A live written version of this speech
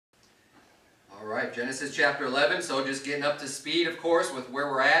All right, Genesis chapter 11. So just getting up to speed, of course, with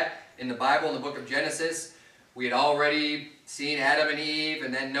where we're at in the Bible, in the book of Genesis. We had already seen Adam and Eve,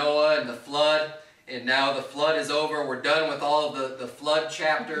 and then Noah and the flood. And now the flood is over. We're done with all of the flood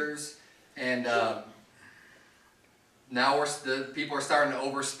chapters. And now the people are starting to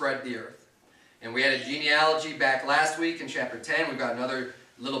overspread the earth. And we had a genealogy back last week in chapter 10. We've got another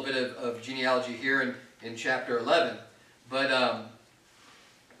little bit of genealogy here in chapter 11. But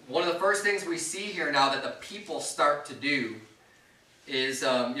one of the first things we see here now that the people start to do is,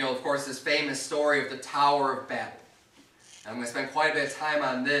 of course, this famous story of the Tower of Babel. I'm going to spend quite a bit of time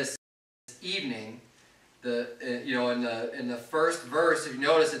on this evening. In the first verse, if you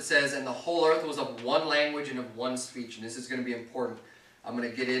notice, it says, "And the whole earth was of one language and of one speech." And this is going to be important. I'm going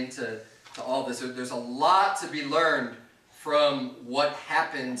to get into all this. There's a lot to be learned from what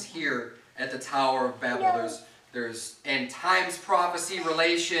happens here at the Tower of Babel. There's end times prophecy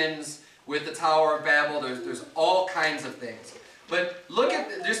relations with the Tower of Babel. There's all kinds of things. But look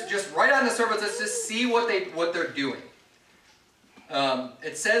at just right on the surface. Let's just see what they're doing.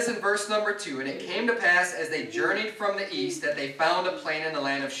 It says in verse number 2, "And it came to pass as they journeyed from the east that they found a plain in the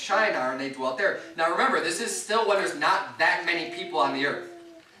land of Shinar, and they dwelt there." Now remember, this is still when there's not that many people on the earth.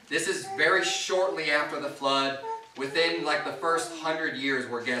 This is very shortly after the flood. Within like the first 100 years,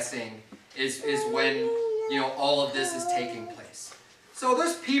 we're guessing, is when all of this is taking place. So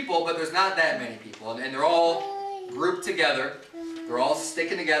there's people, but there's not that many people, and they're all grouped together. They're all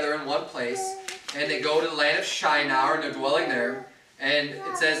sticking together in one place, and they go to the land of Shinar, and they're dwelling there. And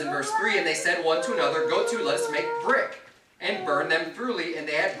it says in verse 3, "And they said one to another, Go to, let us make brick, and burn them thoroughly. And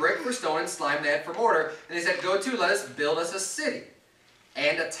they had brick for stone, and slime they had for mortar. And they said, Go to, let us build us a city,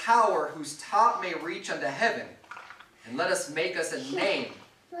 and a tower whose top may reach unto heaven. And let us make us a name,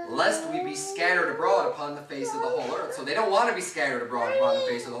 lest we be scattered abroad upon the face of the whole earth." So they don't want to be scattered abroad upon the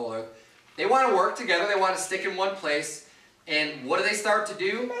face of the whole earth. They want to work together. They want to stick in one place. And what do they start to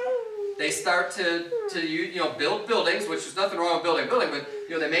do? They start to build buildings, which is nothing wrong with building a building, but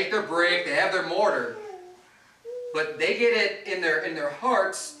they make their brick, they have their mortar. But they get it in their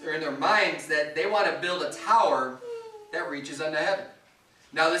hearts or in their minds that they want to build a tower that reaches unto heaven.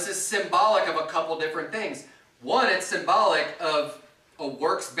 Now this is symbolic of a couple different things. One, it's symbolic of a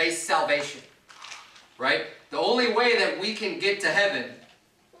works-based salvation, right? The only way that we can get to heaven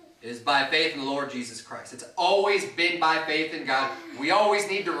is by faith in the Lord Jesus Christ. It's always been by faith in God. We always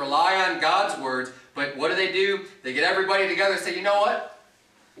need to rely on God's words, but what do? They get everybody together and say, you know what?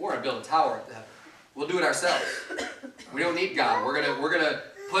 We're going to build a tower at heaven. We'll do it ourselves. We don't need God. We're gonna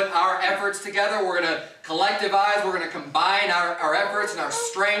put our efforts together. We're going to collectivize. We're going to combine our efforts and our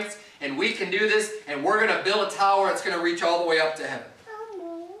strengths, and we can do this, and we're going to build a tower that's going to reach all the way up to heaven.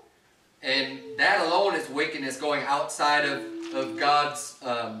 And that alone is wickedness, going outside of God's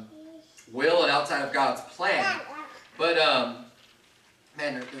will and outside of God's plan. But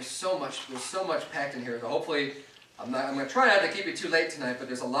man, there's so much packed in here. So hopefully, I'm going to try not to keep it too late tonight. But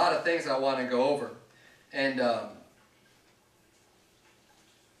there's a lot of things I want to go over, and I'm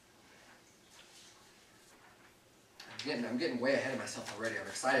getting way ahead of myself already. I'm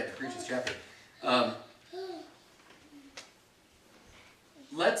excited to preach this chapter.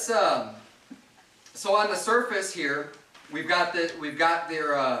 So on the surface here, we've got their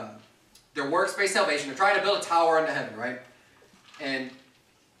works-based salvation. They're trying to build a tower into heaven, right?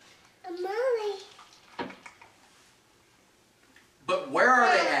 But where are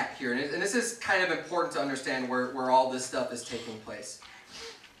they at here? And this is kind of important to understand where all this stuff is taking place.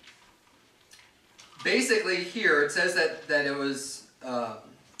 Basically here, it says that it was, where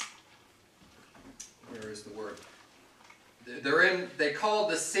is the word? They called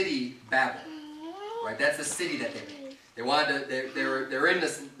the city Babel, right? That's the city that they made. They wanted to, they're in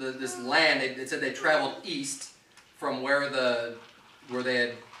this land. It said they traveled east from where they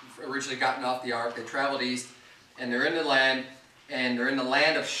had originally gotten off the ark. They traveled east, and they're in the land, and they're in the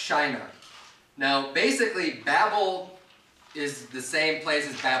land of Shinar. Now, basically, Babel is the same place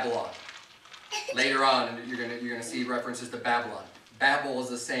as Babylon. Later on, you're gonna see references to Babylon. Babel is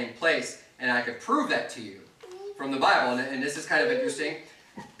the same place, and I could prove that to you from the Bible. And this is kind of interesting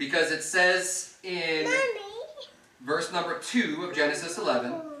because it says in verse number 2 of Genesis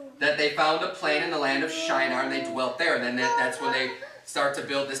 11 that they found a plain in the land of Shinar and they dwelt there. And then that's when they start to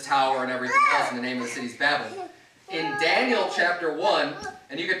build this tower and everything else, and the name of the city's Babel. In Daniel chapter 1,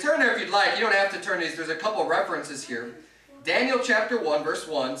 and you can turn there if you'd like. You don't have to turn these. There's a couple references here. Daniel chapter 1 verse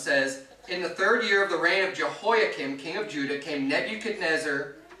 1 says, "In the 3rd year of the reign of Jehoiakim, king of Judah, came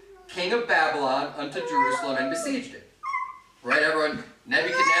Nebuchadnezzar, king of Babylon, unto Jerusalem and besieged it." Right, everyone?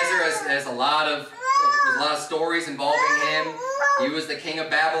 Nebuchadnezzar has a lot of stories involving him. He was the king of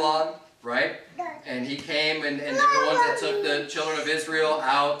Babylon. right? And he came, and they're the ones that took the children of Israel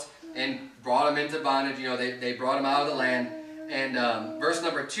out and brought them into bondage. You know, they brought them out of the land. And verse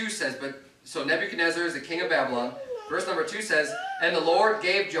number 2 says, so Nebuchadnezzar is the king of Babylon. Verse number 2 says, and the Lord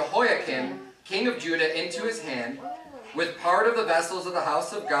gave Jehoiakim, king of Judah, into his hand, with part of the vessels of the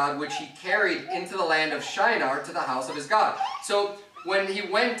house of God, which he carried into the land of Shinar to the house of his God. So when he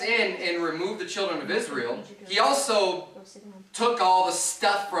went in and removed the children of Israel, he also took all the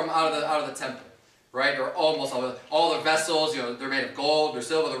stuff from out of the temple, right? Or almost all the vessels. You know, they're made of gold, they're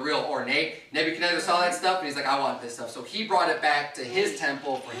silver, they're real ornate. Nebuchadnezzar saw that stuff, and he's like, I want this stuff. So he brought it back to his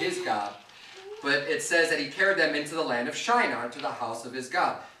temple for his God. But it says that he carried them into the land of Shinar to the house of his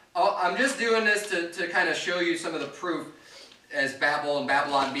God. I'm just doing this to kind of show you some of the proof as Babel and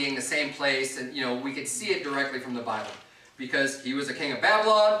Babylon being the same place, and you know, we could see it directly from the Bible. Because he was a king of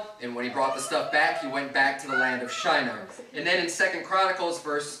Babylon, and when he brought the stuff back, he went back to the land of Shinar. And then in 2 Chronicles,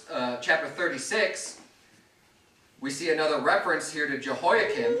 chapter 36, we see another reference here to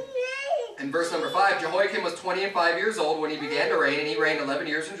Jehoiakim. In verse number 5, Jehoiakim was 25 years old when he began to reign, and he reigned 11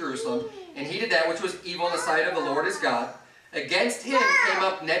 years in Jerusalem. And he did that which was evil in the sight of the Lord his God. Against him came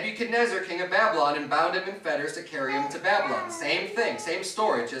up Nebuchadnezzar, king of Babylon, and bound him in fetters to carry him to Babylon. Same thing, same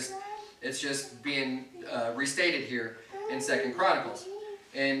story, it's just being restated here in 2 Chronicles.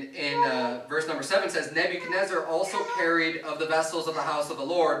 And in verse number 7 says, Nebuchadnezzar also carried of the vessels of the house of the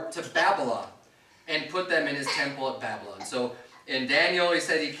Lord to Babylon, and put them in his temple at Babylon. So in Daniel, he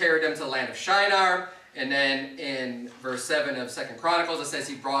said he carried them to the land of Shinar, and then in verse 7 of 2 Chronicles, it says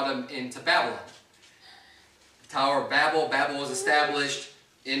he brought them into Babylon. Tower of Babel. Babel was established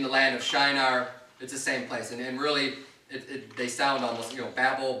in the land of Shinar. It's the same place, and really, they sound almost, you know,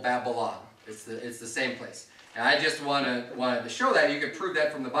 Babel, Babylon. It's the same place. And I just wanted to show that you could prove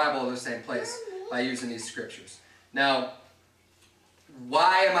that from the Bible in the same place by using these scriptures. Now,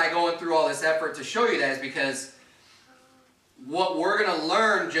 why am I going through all this effort to show you that? Is because what we're going to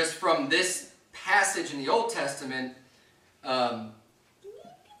learn just from this passage in the Old Testament.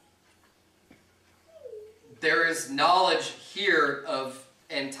 There is knowledge here of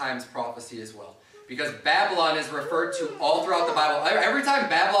end times prophecy as well. Because Babylon is referred to all throughout the Bible. Every time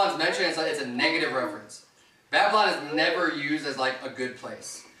Babylon is mentioned, it's a negative reference. Babylon is never used as like a good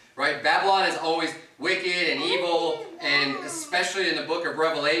place. Right? Babylon is always wicked and evil, and especially in the book of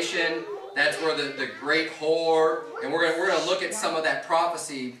Revelation, that's where the great whore, and we're going to look at some of that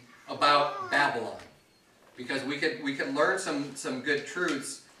prophecy about Babylon. Because we could learn some good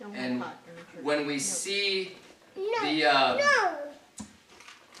truths. And when we see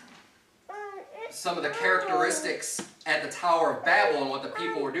some of the characteristics at the Tower of Babel and what the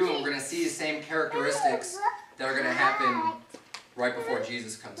people were doing, we're going to see the same characteristics that are going to happen right before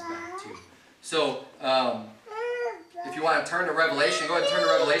Jesus comes back too. So if you want to turn to Revelation, go ahead and turn to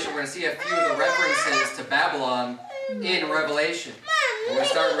Revelation. We're going to see a few of the references to Babylon in Revelation. We're going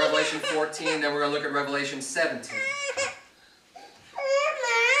to start in Revelation 14, then we're going to look at Revelation 17.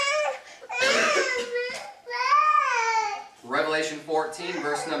 Revelation 14,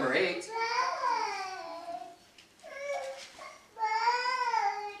 verse number 8.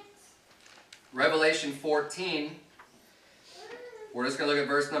 Revelation 14, we're just going to look at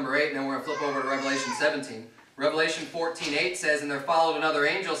verse number 8, and then we're going to flip over to Revelation 17. Revelation 14:8 says, and there followed another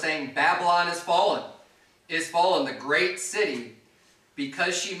angel saying, Babylon is fallen, the great city,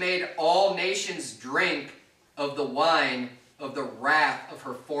 because she made all nations drink of the wine of the wrath of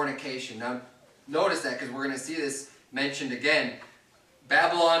her fornication. Now, notice that, because we're going to see this mentioned again.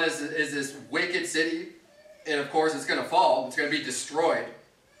 Babylon is this wicked city, and of course it's going to fall. It's going to be destroyed.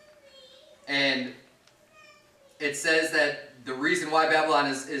 And it says that the reason why Babylon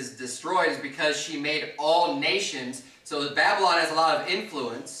is destroyed is because she made all nations. So that Babylon has a lot of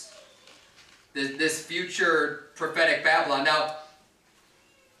influence. This future prophetic Babylon. Now,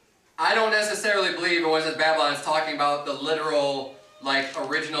 I don't necessarily believe when it says Babylon it's talking about the literal, like,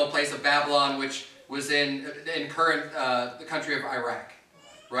 original place of Babylon, which was in current the country of Iraq,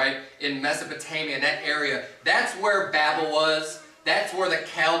 right? In Mesopotamia, in that area. That's where Babel was. That's where the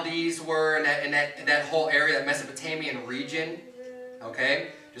Chaldees were in that whole area, that Mesopotamian region. Okay?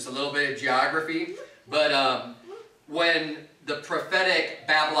 Just a little bit of geography. But when the prophetic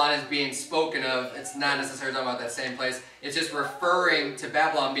Babylon is being spoken of, it's not necessarily talking about that same place. It's just referring to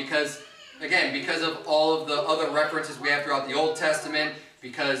Babylon because, again, because of all of the other references we have throughout the Old Testament,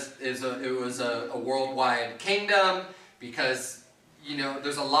 because it was a worldwide kingdom, because, you know,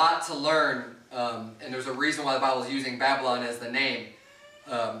 there's a lot to learn, and there's a reason why the Bible is using Babylon as the name.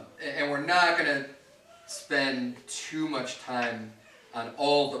 And we're not going to spend too much time on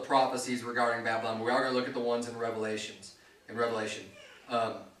all the prophecies regarding Babylon. We are going to look at the ones in Revelation.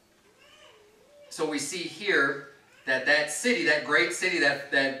 so we see here that that city, that great city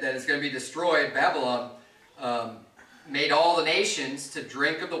that is going to be destroyed, Babylon, made all the nations to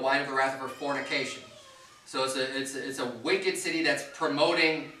drink of the wine of the wrath of her fornication. So it's a wicked city that's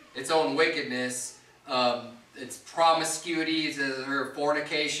promoting its own wickedness, its promiscuity, it's her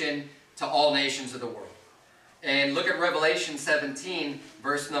fornication to all nations of the world. And look at Revelation 17,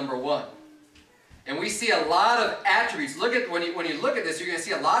 verse number 1. And we see a lot of attributes. Look at when you look at this, you're going to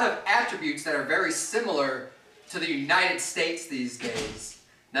see a lot of attributes that are very similar to the United States these days.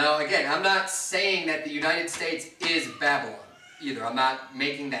 Now, again, I'm not saying that the United States is Babylon either. I'm not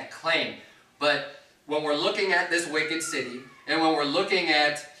making that claim. But when we're looking at this wicked city, and when we're looking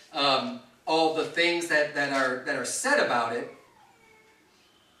at all the things that are said about it,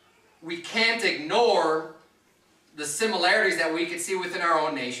 we can't ignore the similarities that we can see within our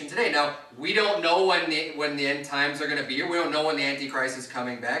own nation today. Now, we don't know when the end times are going to be here. We don't know when the Antichrist is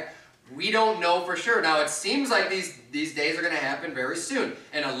coming back. We don't know for sure. Now, it seems like these days are going to happen very soon.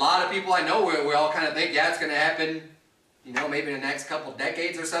 And a lot of people I know, we all kind of think, yeah, it's going to happen, you know, maybe in the next couple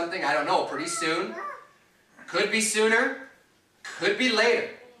decades or something. I don't know, pretty soon. Could be sooner. Could be later.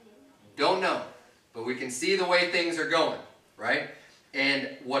 Don't know. But we can see the way things are going, right? And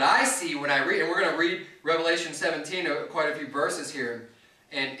what I see when I read, and we're going to read Revelation 17, quite a few verses here,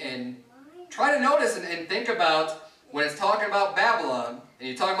 and try to notice and think about when it's talking about Babylon, and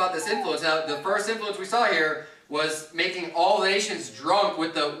you're talking about this influence. Now, the first influence we saw here was making all the nations drunk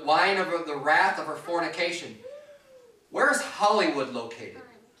with the wine of the wrath of her fornication. Where is Hollywood located?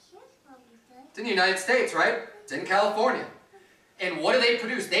 It's in the United States, right? It's in California. And what do they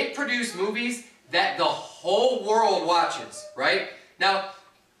produce? They produce movies that the whole world watches, right? Now,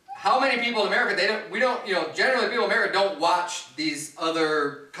 how many people in America, generally people in America don't watch these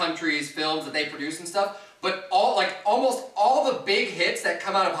other countries' films that they produce and stuff, but almost all the big hits that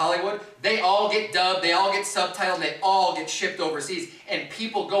come out of Hollywood, they all get dubbed, they all get subtitled, and they all get shipped overseas, and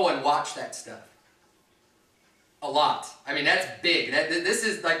people go and watch that stuff. A lot. I mean, that's big. This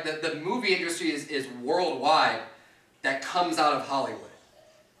is like the movie industry is worldwide that comes out of Hollywood.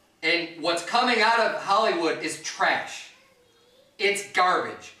 And what's coming out of Hollywood is trash. It's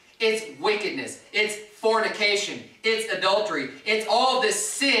garbage. It's wickedness. It's fornication. It's adultery. It's all this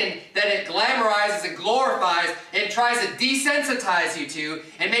sin that it glamorizes and glorifies and tries to desensitize you to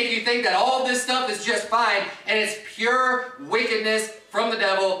and make you think that all this stuff is just fine, and it's pure wickedness from the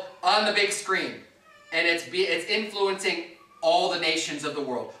devil on the big screen. And it's influencing all the nations of the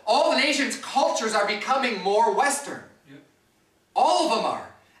world. All the nations' cultures are becoming more Western. Yep. All of them are.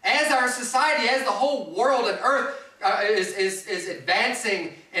 As our society, as the whole world and earth is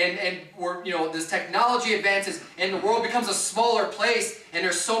advancing, and we're, this technology advances, and the world becomes a smaller place, and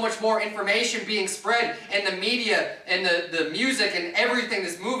there's so much more information being spread, and the media, and the music, and everything,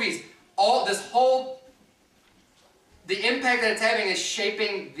 these movies, the impact that it's having is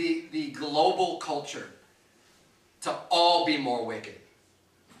shaping the global culture to all be more wicked.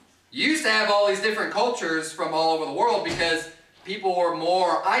 You used to have all these different cultures from all over the world because people were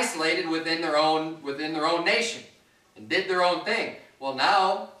more isolated within their own nation and did their own thing. Well,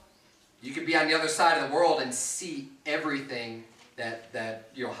 now you can be on the other side of the world and see everything that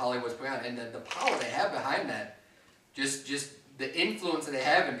Hollywood's putting on, and the power they have behind that, just the influence that they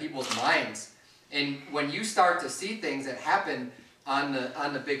have in people's minds. And when you start to see things that happen on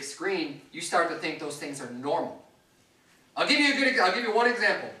the big screen, you start to think those things are normal. I'll give you one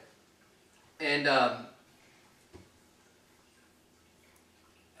example, and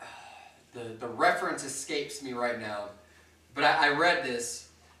the reference escapes me right now, but I read this,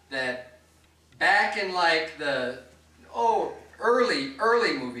 that back in like the early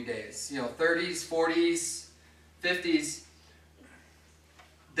movie days, 30s, 40s, 50s,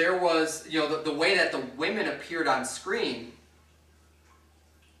 there was, the way that the women appeared on screen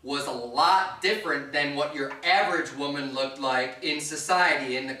was a lot different than what your average woman looked like in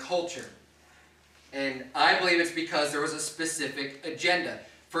society, in the culture. And I believe it's because there was a specific agenda.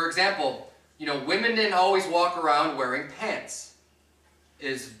 For example, women didn't always walk around wearing pants.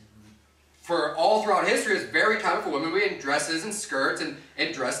 For all throughout history, it's very common for women to be in dresses and skirts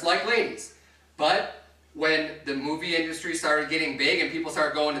and dressed like ladies. But when the movie industry started getting big and people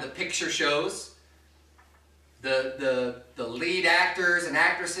started going to the picture shows, the lead actors and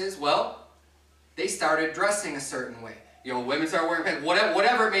actresses, well, they started dressing a certain way. Women started wearing pants,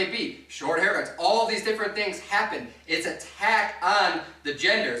 whatever it may be, short haircuts, all these different things happen. It's an attack on the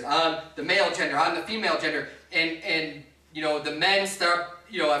genders, on the male gender, on the female gender, and the men start,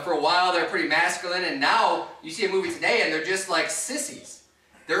 for a while they're pretty masculine, and now you see a movie today and they're just like sissies.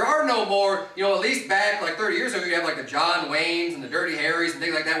 There are no more, you know, at least back like 30 years ago, you have like the John Waynes and the Dirty Harrys and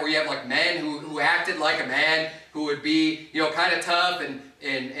things like that, where you have like men who acted like a man, who would be, you know, kind of tough and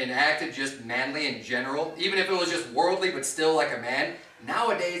acted just manly in general, even if it was just worldly, but still like a man.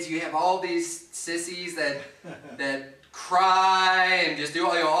 Nowadays, you have all these sissies that cry and just do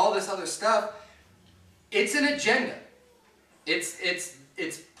all, you know, all this other stuff. It's an agenda. It's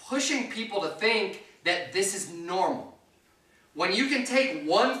pushing people to think that this is normal. When you can take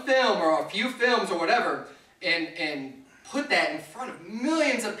one film or a few films or whatever and put that in front of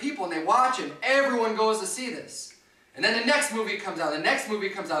millions of people and they watch and everyone goes to see this. And then the next movie comes out, the next movie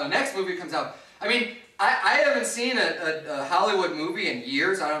comes out, the next movie comes out. I mean, I haven't seen a Hollywood movie in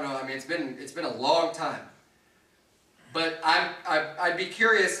years. I don't know. I mean, it's been a long time. But I'd be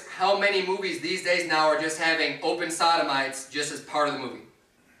curious how many movies these days now are just having open sodomites just as part of the movie.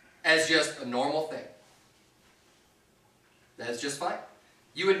 As just a normal thing. That's just fine.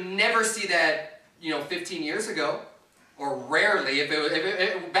 You would never see that, you know, 15 years ago, or rarely.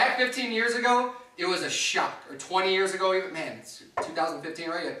 Back 15 years ago, it was a shock. Or 20 years ago, even, man, it's 2015,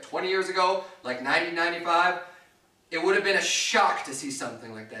 right? Yeah, 20 years ago, like 1995, it would have been a shock to see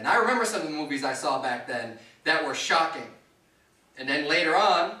something like that. And I remember some of the movies I saw back then that were shocking. And then later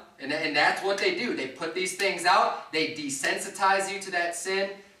on, and that's what they do. They put these things out, they desensitize you to that sin,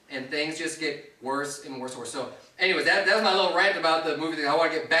 and things just get worse and worse and worse. So, anyways, that was my little rant about the movie thing. I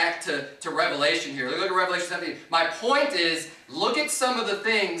want to get back to Revelation here. Look at Revelation 17. My point is, look at some of the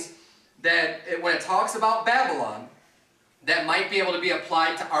things that, when it talks about Babylon, that might be able to be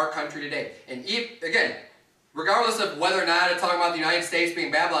applied to our country today. And again, regardless of whether or not it's talking about the United States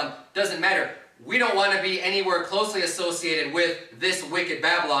being Babylon, doesn't matter. We don't want to be anywhere closely associated with this wicked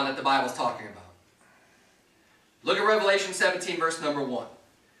Babylon that the Bible's talking about. Look at Revelation 17, verse number 1.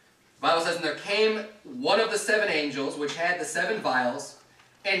 The Bible says, "And there came one of the 7 angels, which had the 7 vials,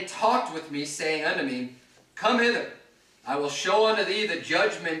 and talked with me, saying unto me, Come hither, I will show unto thee the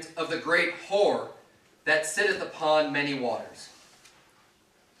judgment of the great whore that sitteth upon many waters,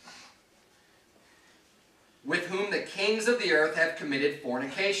 with whom the kings of the earth have committed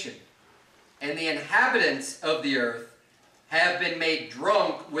fornication, and the inhabitants of the earth have been made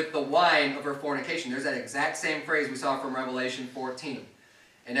drunk with the wine of her fornication." There's that exact same phrase we saw from Revelation 14.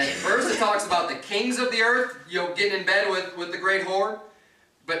 And at first it talks about the kings of the earth, you know, getting in bed with the great whore.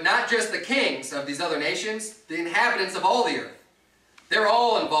 But not just the kings of these other nations, the inhabitants of all the earth. They're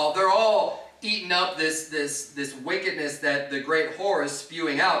all involved. They're all eating up this wickedness that the great whore is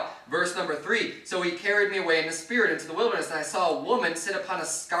spewing out. Verse number 3, "So he carried me away in the spirit into the wilderness, and I saw a woman sit upon a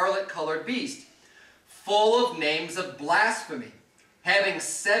scarlet-colored beast, full of names of blasphemy, having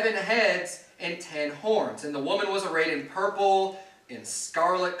 7 heads and 10 horns. And the woman was arrayed in purple, in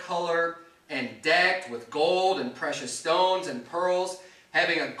scarlet color, and decked with gold and precious stones and pearls,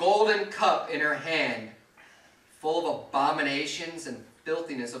 having a golden cup in her hand, full of abominations and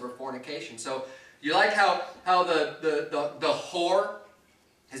filthiness of her fornication." So you like how the whore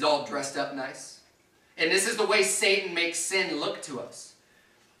is all dressed up nice? And this is the way Satan makes sin look to us.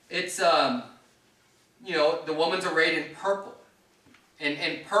 It's, you know, the woman's arrayed in purple.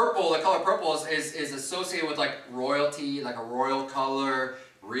 And purple, the color purple is associated with like royalty, like a royal color,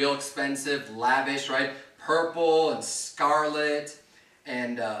 real expensive, lavish, right? Purple and scarlet,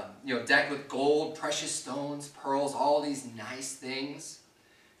 and you know, decked with gold, precious stones, pearls, all these nice things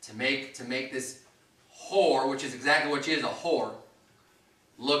to make this whore, which is exactly what she is, a whore,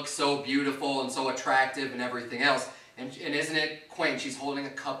 look so beautiful and so attractive and everything else. And isn't it quaint? She's holding a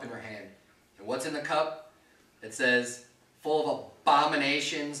cup in her hand. And what's in the cup? It says, full of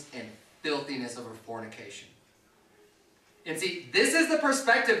abominations and filthiness of her fornication. And see, this is the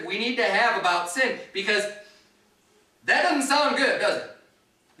perspective we need to have about sin, because that doesn't sound good, does it?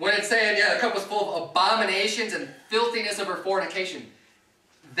 When it's saying, yeah, the cup was full of abominations and filthiness of her fornication.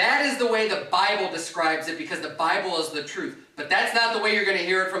 That is the way the Bible describes it, because the Bible is the truth. But that's not the way you're going to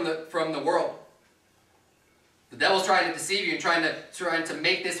hear it from the world. The devil's trying to deceive you and trying to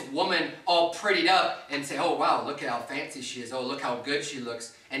make this woman all prettied up and say, oh, wow, look at how fancy she is. Oh, look how good she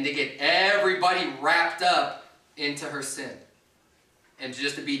looks. And to get everybody wrapped up into her sin. And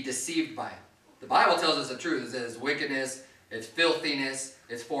just to be deceived by it. The Bible tells us the truth. It says wickedness, it's filthiness,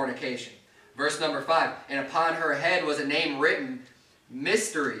 it's fornication. Verse number 5, "And upon her head was a name written,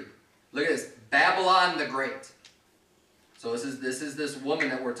 Mystery." Look at this. Babylon the Great. So this is this woman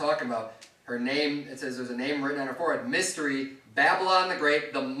that we're talking about. Her name, it says there's a name written on her forehead. Mystery, Babylon the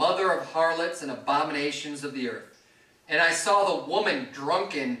Great, the mother of harlots and abominations of the earth. And I saw the woman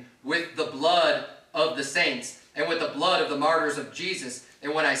drunken with the blood of the saints and with the blood of the martyrs of Jesus.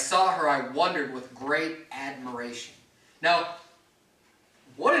 And when I saw her, I wondered with great admiration. Now,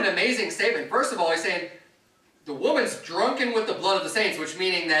 what an amazing statement. First of all, he's saying the woman's drunken with the blood of the saints, which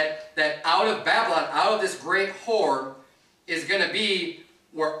meaning that out of Babylon, out of this great whore, is going to be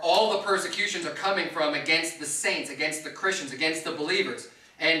where all the persecutions are coming from against the saints, against the Christians, against the believers.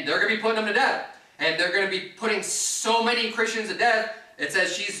 And they're going to be putting them to death. And they're going to be putting so many Christians to death, it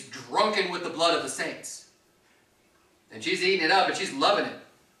says she's drunken with the blood of the saints. And she's eating it up, and she's loving it.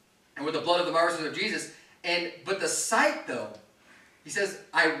 And with the blood of the martyrs of Jesus. But the sight, though, he says,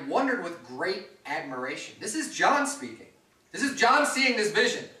 I wondered with great admiration. This is John speaking. This is John seeing this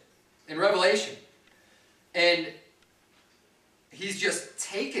vision in Revelation. And he's just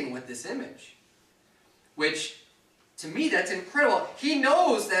taken with this image. Which, to me, that's incredible. He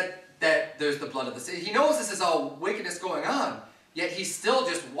knows that there's the blood of the saints. He knows this is all wickedness going on. Yet he's still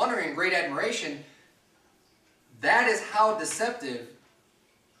just wondering in great admiration. That is how deceptive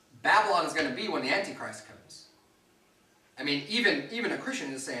Babylon is going to be when the Antichrist comes. I mean, even a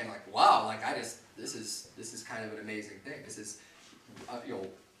Christian is saying, like, wow, like this is kind of an amazing thing. This is,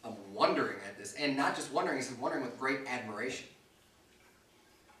 I'm wondering at this, and not just wondering, he's wondering with great admiration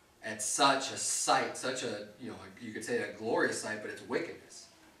at such a sight, such a, you could say a glorious sight, but it's wickedness,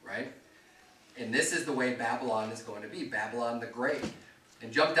 right? And this is the way Babylon is going to be, Babylon the Great.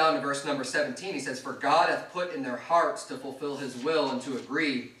 And jump down to verse number 17. He says, for God hath put in their hearts to fulfill his will and to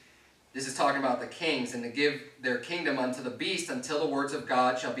agree. This is talking about the kings, and to give their kingdom unto the beast until the words of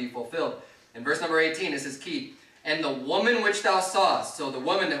God shall be fulfilled. In verse number 18, this is key. And the woman which thou sawest, so the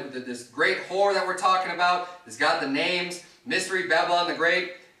woman, this great whore that we're talking about, has got the names, Mystery, Babylon the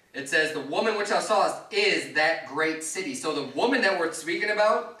Great. It says, the woman which thou sawest is that great city. So the woman that we're speaking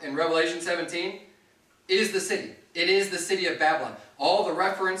about in Revelation 17 is the city. It is the city of Babylon. All the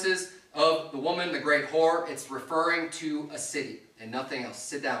references of the woman, the great whore, it's referring to a city and nothing else.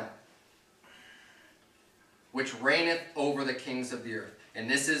 Sit down. Which reigneth over the kings of the earth.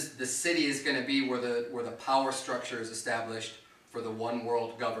 And this is, the city is going to be where the power structure is established for the one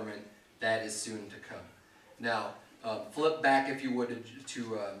world government that is soon to come. Now, flip back, if you would,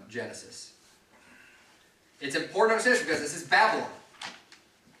 to Genesis. It's important to understand this because this is Babylon.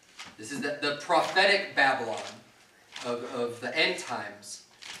 This is the prophetic Babylon of the end times.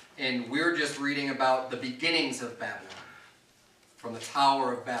 And we're just reading about the beginnings of Babylon from the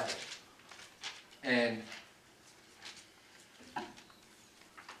Tower of Babel. And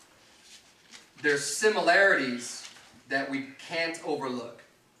there's similarities that we can't overlook.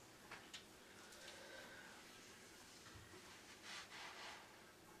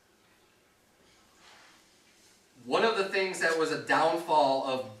 One of the things that was a downfall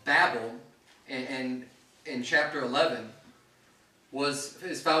of Babel in chapter 11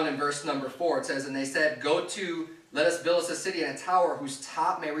 is found in verse number 4. It says, and they said, go to, let us build us a city and a tower whose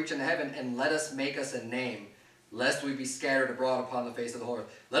top may reach into heaven, and let us make us a name, lest we be scattered abroad upon the face of the whole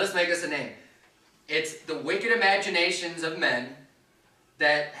earth. Let us make us a name. It's the wicked imaginations of men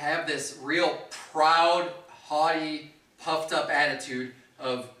that have this real proud, haughty, puffed up attitude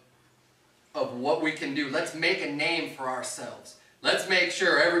of what we can do. Let's make a name for ourselves. Let's make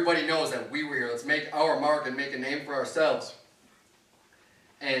sure everybody knows that we were here. Let's make our mark and make a name for ourselves.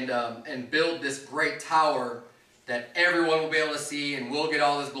 And build this great tower that everyone will be able to see, and we'll get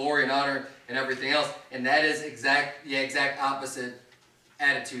all this glory and honor and everything else. And that is the exact opposite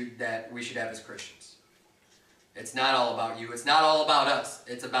attitude that we should have as Christians. It's not all about you. It's not all about us.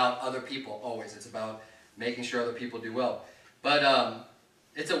 It's about other people always. It's about making sure other people do well. But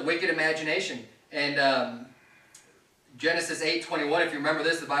it's a wicked imagination. And Genesis 8:21, if you remember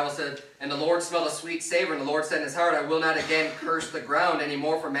this, the Bible said, and the Lord smelled a sweet savor, and the Lord said in his heart, I will not again curse the ground any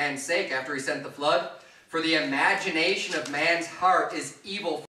more for man's sake after he sent the flood. For the imagination of man's heart is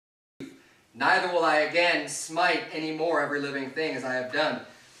evil. Neither will I again smite any more every living thing as I have done.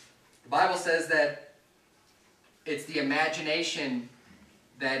 The Bible says that it's the imagination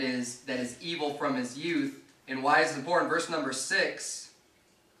that is evil from his youth. And why is it important? Verse number 6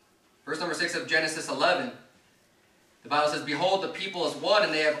 of Genesis 11. The Bible says, behold, the people is one,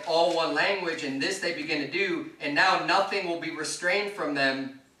 and they have all one language, and this they begin to do, and now nothing will be restrained from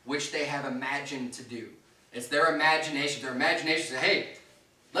them which they have imagined to do. It's their imagination. Their imagination says, hey,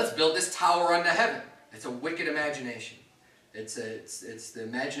 let's build this tower unto heaven. It's a wicked imagination. It's the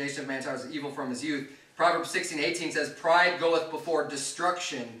imagination of man's heart is evil from his youth. Proverbs 16:18 says, pride goeth before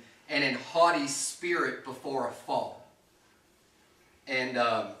destruction, and an haughty spirit before a fall. And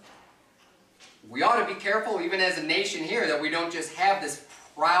we ought to be careful, even as a nation here, that we don't just have this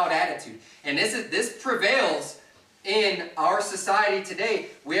proud attitude. And this prevails in our society today.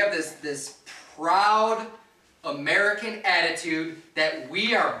 We have this proud American attitude that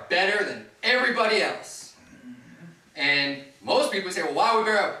we are better than everybody else. And Most people say, well, why would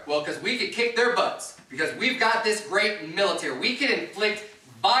we bear up? Well, because we could kick their butts. Because we've got this great military. We can inflict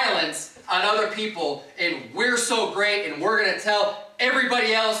violence on other people, and we're so great, and we're going to tell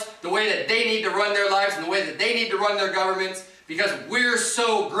everybody else the way that they need to run their lives and the way that they need to run their governments, because we're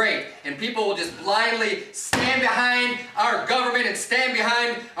so great. And people will just blindly stand behind our government and stand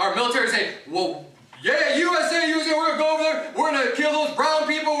behind our military and say, well, yeah, USA, we're going to go over there, we're going to kill those brown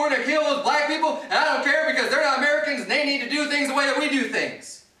people, we're going to kill those black people, and I don't care because they're not Americans and they need to do things the way that we do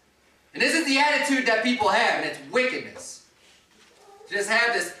things. And this is the attitude that people have, and it's wickedness. To just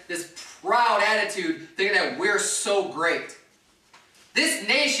have this proud attitude, thinking that we're so great. This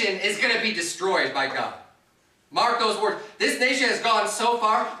nation is going to be destroyed by God. Mark those words. This nation has gone so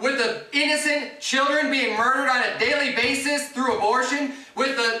far with the innocent children being murdered on a daily basis through abortion,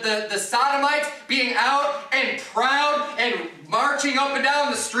 with the sodomites being out and proud and marching up and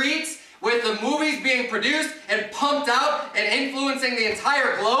down the streets, with the movies being produced and pumped out and influencing the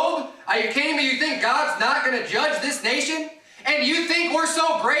entire globe. Are you kidding me? You think God's not going to judge this nation? And you think we're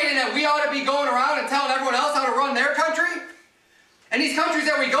so great and that we ought to be going around and telling everyone else how to run their country? And these countries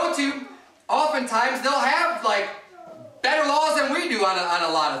that we go to, oftentimes they'll have like better laws than we do on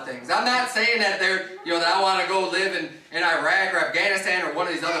a lot of things. I'm not saying that that I want to go live in Iraq or Afghanistan or one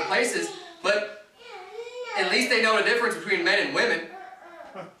of these other places, but at least they know the difference between men and women.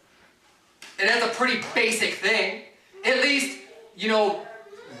 And that's a pretty basic thing. At least,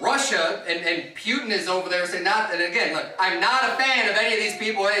 Russia and Putin is over there saying, and again, look, I'm not a fan of any of these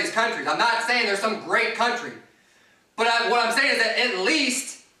people, any of these countries. I'm not saying they're some great country. But what I'm saying is that at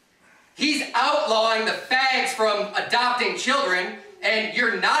least he's outlawing the fags from adopting children, and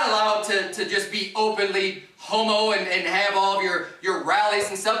you're not allowed to just be openly homo and have all of your rallies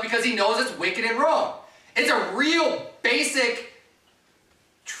and stuff, because he knows it's wicked and wrong. It's a real basic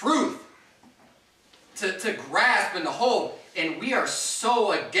truth to grasp and to hold. And we are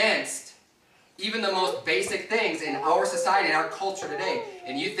so against even the most basic things in our society, in our culture today.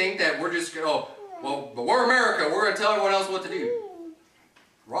 And you think that we're just going to, but we're America, we're going to tell everyone else what to do.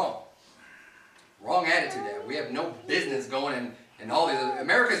 Wrong. Wrong attitude there. We have no business going in all these.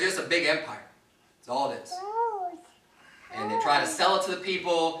 America's just a big empire. That's all it is. And they try to sell it to the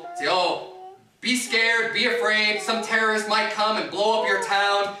people, say, be scared, be afraid, some terrorist might come and blow up your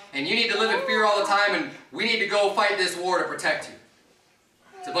town, and you need to live in fear all the time, and we need to go fight this war to protect you.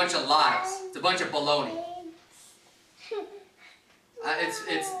 It's a bunch of lies. It's a bunch of baloney.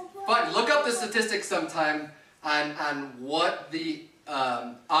 It's fun. Look up the statistics sometime on what the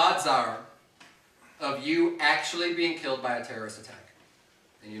odds are of you actually being killed by a terrorist attack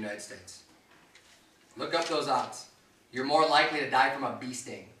in the United States. Look up those odds. You're more likely to die from a bee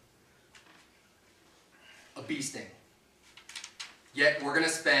sting. A bee sting. Yet we're going to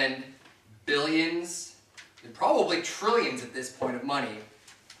spend billions and probably trillions at this point of money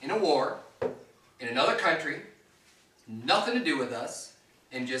in a war in another country, nothing to do with us,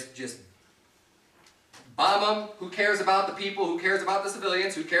 and just bomb them. Who cares about the people? Who cares about the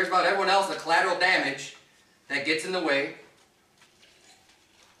civilians? Who cares about everyone else? The collateral damage that gets in the way.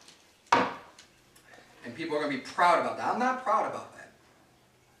 And people are going to be proud about that. I'm not proud about that.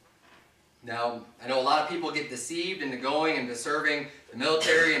 Now, I know a lot of people get deceived into going into serving the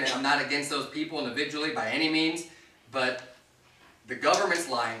military, and I'm not against those people individually by any means, but the government's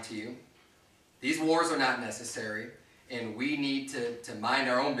lying to you. These wars are not necessary, and we need to mind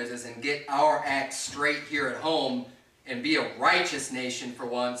our own business and get our act straight here at home and be a righteous nation for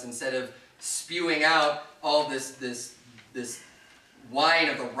once, instead of spewing out all this wine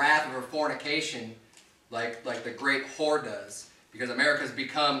of the wrath of her fornication like the great whore does. Because America's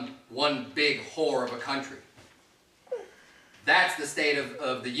become one big whore of a country. That's the state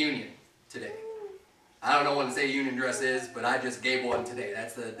of the union today. I don't know what the state of union dress is, but I just gave one today.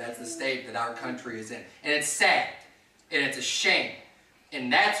 That's the state that our country is in. And it's sad. And it's a shame.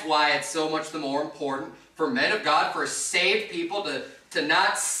 And that's why it's so much the more important for men of God, for saved people to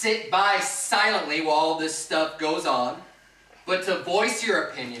not sit by silently while all this stuff goes on, but to voice your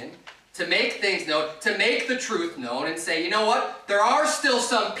opinion, to make things known, to make the truth known, and say, you know what? There are still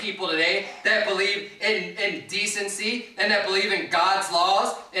some people today that believe in decency and that believe in God's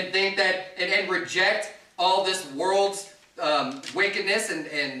laws and think that and reject all this world's wickedness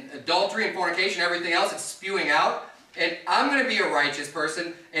and adultery and fornication, everything else it's spewing out. And I'm going to be a righteous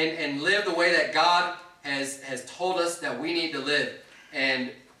person and live the way that God has told us that we need to live. And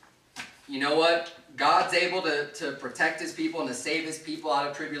you know what? God's able to protect His people and to save His people out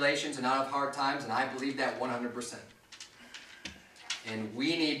of tribulations and out of hard times, and I believe that 100%. And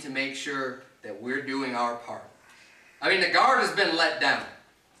we need to make sure that we're doing our part. I mean, the guard has been let down.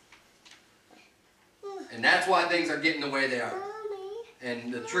 And that's why things are getting the way they are.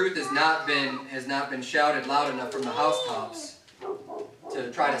 And the truth has not been shouted loud enough from the housetops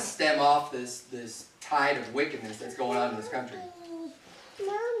to try to stem off this tide of wickedness that's going on in this country.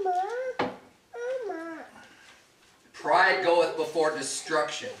 Pride goeth before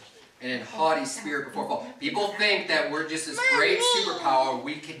destruction, and an haughty spirit before fall. People think that we're just this great superpower,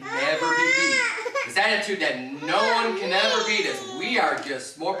 we can never be beat. This attitude that no one can ever beat us. We are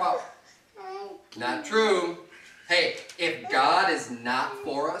just more powerful. Not true. Hey, if God is not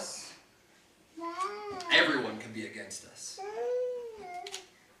for us, everyone can be against us.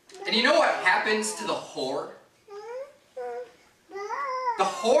 And you know what happens to the whore? The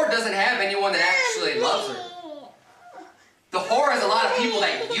whore doesn't have anyone that actually loves her. The whore has a lot of people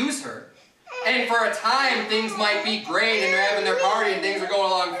that use her. And for a time, things might be great and they're having their party and things are going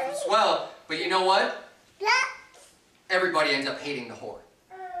along swell. But you know what? Everybody ends up hating the whore.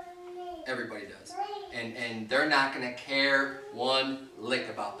 Everybody does. And they're not going to care one lick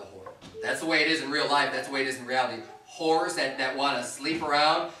about the whore. That's the way it is in real life. That's the way it is in reality. Whores that want to sleep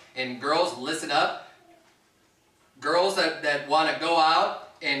around. And girls, listen up. Girls that want to go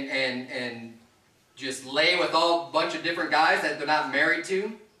out and just lay with a bunch of different guys that they're not married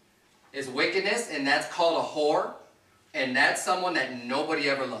to is wickedness, and that's called a whore. And that's someone that nobody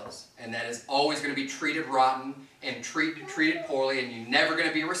ever loves. And that is always going to be treated rotten and treated poorly, and you're never going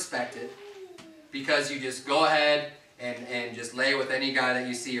to be respected because you just go ahead and just lay with any guy that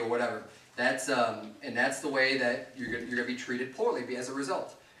you see or whatever. That's the way that you're going to be treated poorly as a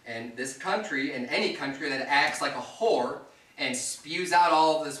result. And this country, and any country that acts like a whore and spews out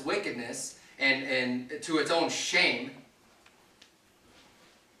all of this wickedness and to its own shame,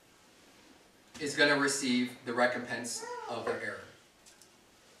 is going to receive the recompense of their error.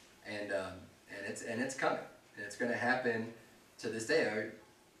 And it's coming. And it's going to happen to this day.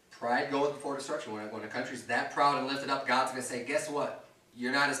 Pride goeth before destruction. When a country's that proud and lifted up, God's going to say, guess what?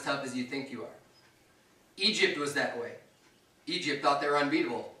 You're not as tough as you think you are. Egypt was that way. Egypt thought they were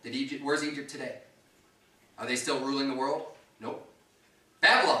unbeatable. Where's Egypt today? Are they still ruling the world? Nope.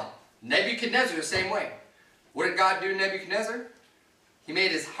 Babylon. Nebuchadnezzar the same way. What did God do to Nebuchadnezzar? He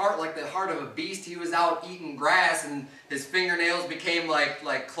made his heart like the heart of a beast. He was out eating grass, and his fingernails became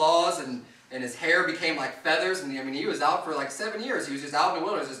like claws, and his hair became like feathers. And I mean, he was out for like 7 years. He was just out in the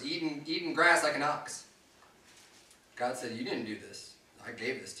wilderness, just eating grass like an ox. God said, you didn't do this. I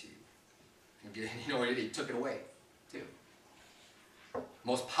gave this to you. And you know what he did? He took it away, too.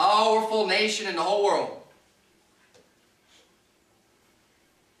 Most powerful nation in the whole world.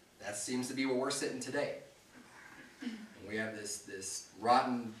 That seems to be where we're sitting today. And we have this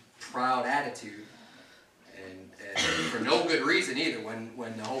rotten, proud attitude, and for no good reason either,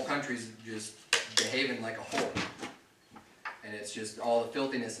 when the whole country's just behaving like a whore. And it's just all the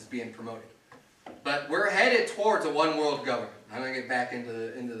filthiness is being promoted. But we're headed towards a one-world government. I'm going to get back into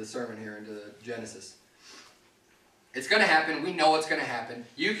the sermon here, into Genesis. It's going to happen. We know it's going to happen.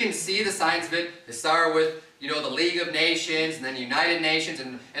 You can see the signs of it. It started with, the League of Nations, and then United Nations,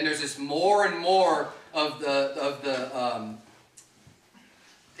 and there's just more and more of the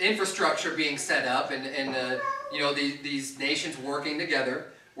infrastructure being set up, and these nations working together.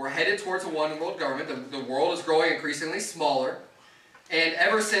 We're headed towards a one-world government. The world is growing increasingly smaller. And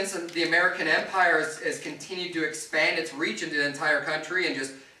ever since the American Empire has continued to expand its reach into the entire country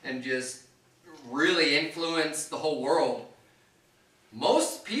and just really influence the whole world,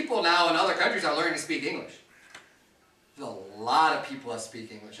 most people now in other countries are learning to speak English. There's a lot of people that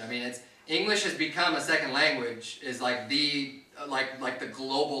speak English. I mean, English has become a second language. Is like the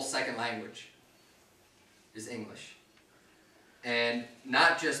global second language is English. And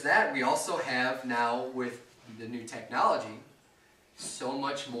not just that, we also have now with the new technology so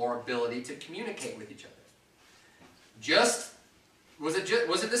much more ability to communicate with each other. Was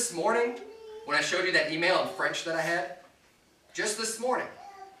it this morning when I showed you that email in French that I had? Just this morning.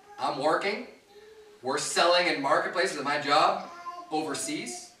 I'm working. We're selling in marketplaces at my job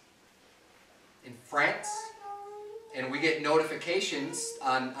overseas, in France, and we get notifications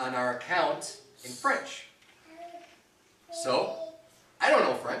on our account in French. So, I don't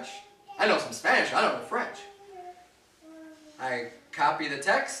know French. I know some Spanish, I don't know French. I copy the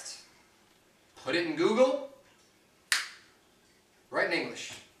text, put it in Google, write in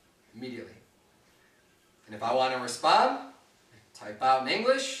English immediately. And if I want to respond, type out in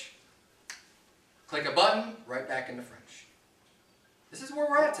English, click a button, right back into French. This is where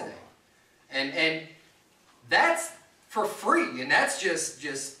we're at today. And that's for free, and that's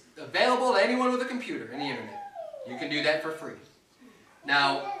just available to anyone with a computer and the internet. You can do that for free.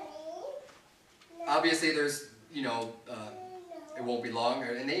 Now, obviously there's, it won't be long.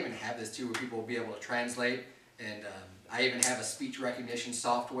 And they even have this too, where people will be able to translate. And I even have a speech recognition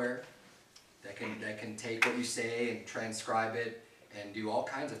software that can take what you say and transcribe it and do all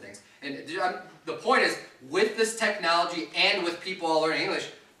kinds of things. And the point is, with this technology and with people all learning English,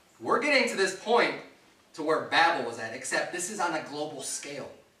 we're getting to this point to where Babel was at, except this is on a global scale.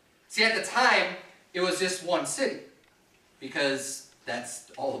 See, at the time, it was just one city, because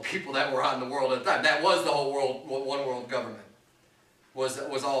that's all the people that were out in the world at the time. That was the whole world, one world government,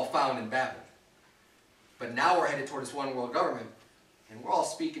 was all found in Babel. But now we're headed toward this one world government, and we're all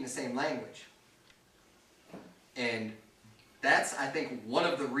speaking the same language. And that's, I think, one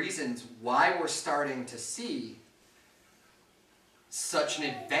of the reasons why we're starting to see such an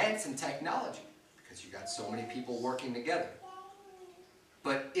advance in technology, because you got so many people working together.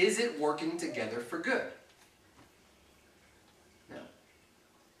 But is it working together for good? No.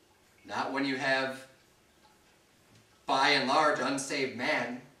 Not when you have, by and large, unsaved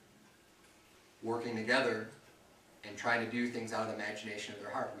man working together and trying to do things out of the imagination of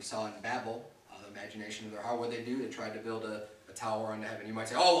their heart. We saw in Babel, out of the imagination of their heart, what they do. They tried to build a tower unto heaven. You might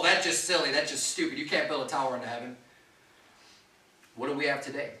say, oh, well, that's just silly, that's just stupid. You can't build a tower unto heaven. What do we have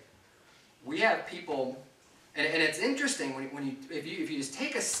today? We have people, and it's interesting if you just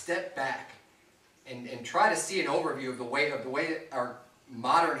take a step back and try to see an overview of the way our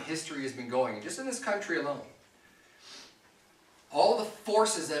modern history has been going, just in this country alone. All the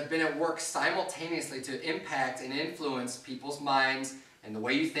forces that have been at work simultaneously to impact and influence people's minds and the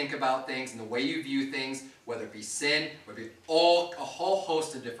way you think about things and the way you view things, whether it be sin, whether it be a whole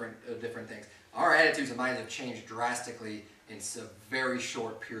host of different things. Our attitudes and minds have changed drastically in a very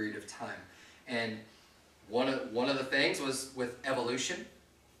short period of time. And one of the things was with evolution.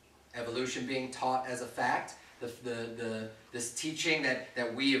 Evolution being taught as a fact. This teaching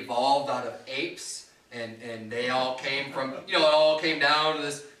that we evolved out of apes, and they all came from, it all came down to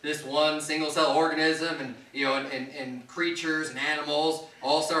this one single cell organism, and creatures and animals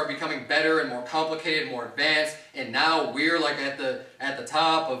all started becoming better and more complicated, more advanced, and now we're like at the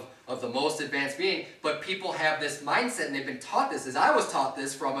top of the most advanced being. But people have this mindset, and they've been taught this, as I was taught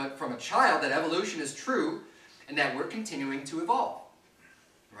this from a child, that evolution is true and that we're continuing to evolve,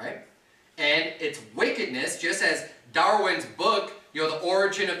 right? And it's wickedness, just as Darwin's book, The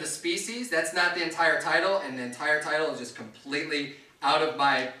Origin of the Species, that's not the entire title, and the entire title is just completely out of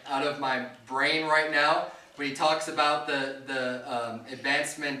my brain right now. When he talks about the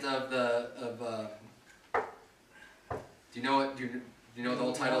advancement of do you know the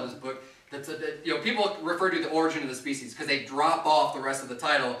whole title of this book? That's people refer to The Origin of the Species because they drop off the rest of the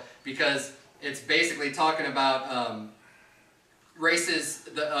title, because it's basically talking about races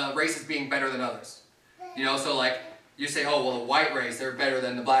being better than others. So like you say, oh well, the white race, they're better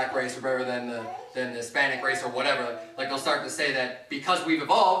than the black race, or better than the Hispanic race, or whatever. Like they'll start to say that because we've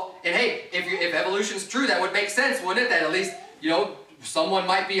evolved. And hey, if evolution's true, that would make sense, wouldn't it? That at least someone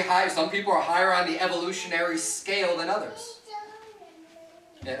might be high. Some people are higher on the evolutionary scale than others.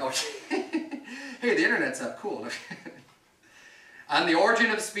 Yeah, okay. Hey, the internet's up. Cool. On the origin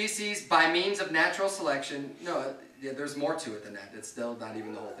of species by means of natural selection. No, yeah, there's more to it than that. It's still not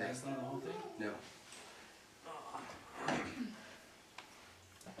even the whole thing. That's not the whole thing? No.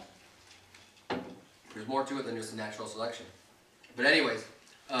 There's more to it than just natural selection. But anyways,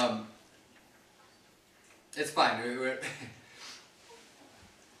 it's fine.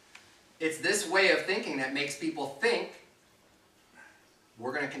 It's this way of thinking that makes people think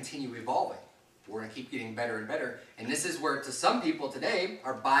we're going to continue evolving. We're going to keep getting better and better. And this is where, to some people today,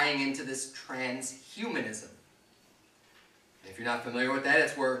 are buying into this transhumanism. If you're not familiar with that,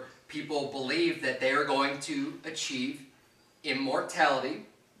 it's where people believe that they are going to achieve immortality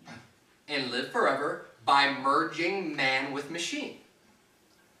and live forever by merging man with machine.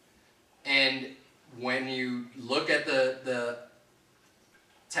 And when you look at the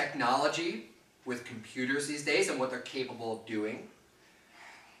technology with computers these days and what they're capable of doing,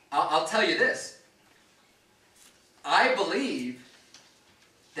 I'll tell you this. I believe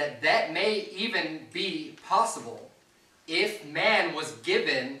that may even be possible if man was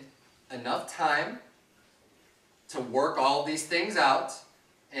given enough time to work all these things out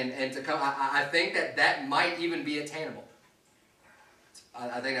and to come. I think that might even be attainable.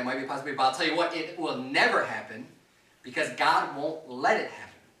 I think that might be a possibility. But I'll tell you what, it will never happen because God won't let it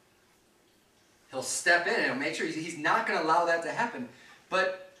happen. He'll step in and he'll make sure he's not going to allow that to happen.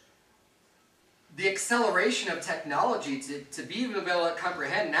 But the acceleration of technology to be able to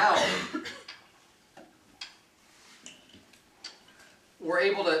comprehend now, we're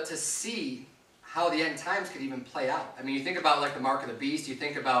able to see how the end times could even play out. I mean, you think about like the mark of the beast, you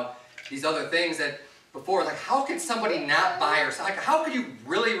think about these other things that before, like, how could somebody not buy or sell? Like, how could you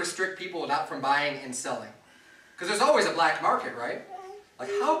really restrict people not from buying and selling? Because there's always a black market, right? Like,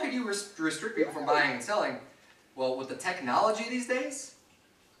 how could you restrict people from buying and selling? Well, with the technology these days,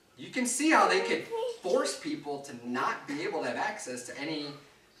 you can see how they could force people to not be able to have access to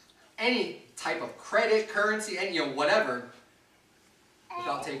any type of credit, currency, and whatever,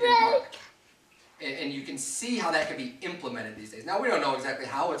 without taking a mark. And you can see how that can be implemented these days. Now, we don't know exactly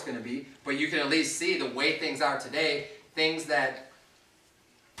how it's going to be, but you can at least see the way things are today, things that,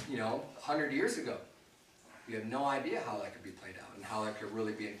 100 years ago, you have no idea how that could be played out and how that could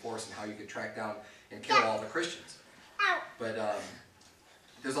really be enforced and how you could track down and kill all the Christians. But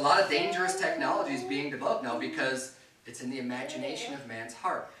there's a lot of dangerous technologies being developed now because it's in the imagination of man's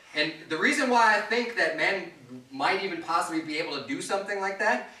heart. And the reason why I think that man might even possibly be able to do something like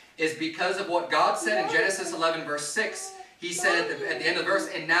that is because of what God said in Genesis 11, verse 6. He said at the end of the verse,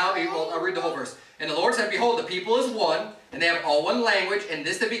 and now, I'll read the whole verse. And the Lord said, behold, the people is one, and they have all one language, and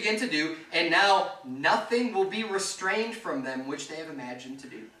this they begin to do, and now nothing will be restrained from them which they have imagined to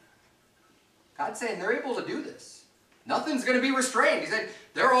do. God's saying they're able to do this. Nothing's going to be restrained. He said,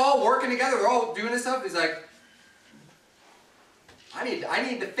 they're all working together, they're all doing this stuff. He's like, I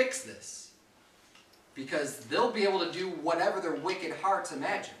need to fix this. Because they'll be able to do whatever their wicked hearts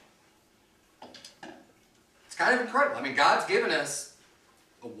imagine. It's kind of incredible. I mean, God's given us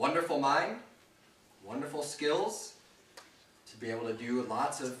a wonderful mind, wonderful skills to be able to do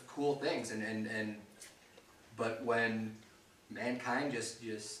lots of cool things. But when mankind just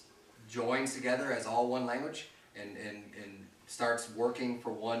joins together as all one language and starts working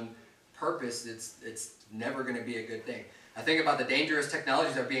for one purpose, it's never going to be a good thing. I think about the dangerous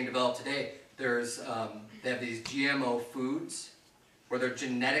technologies that are being developed today. They have these GMO foods where they're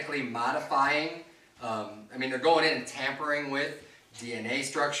genetically modifying. They're going in and tampering with DNA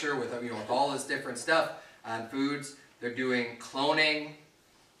structure, with all this different stuff on foods. They're doing cloning.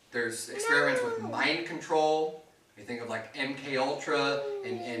 There's experiments with mind control. You think of like MK Ultra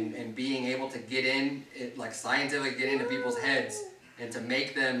and being able to get in, like scientifically get into people's heads and to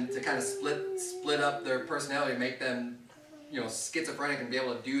make them, to kind of split up their personality, make them schizophrenic and be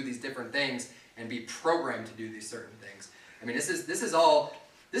able to do these different things and be programmed to do these certain things. I mean, this is all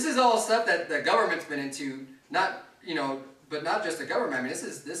stuff that the government's been into, but not just the government. I mean, this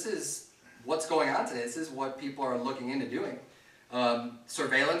is what's going on today. This is what people are looking into doing.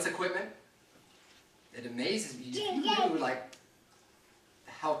 Surveillance equipment. It amazes me. If you knew like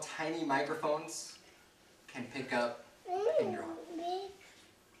how tiny microphones can pick up a pin drop.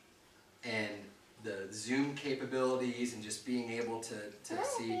 And the zoom capabilities and just being able to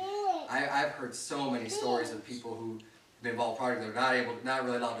see. I've heard so many stories of people who've been involved in projects that are not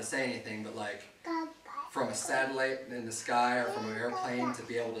really allowed to say anything, but like from a satellite in the sky or from an airplane to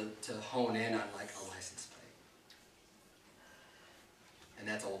be able to hone in on like a license plate. And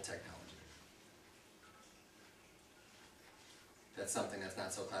that's old technology. That's something that's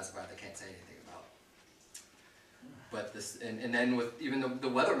not so classified they can't say anything about. But this, and then with even the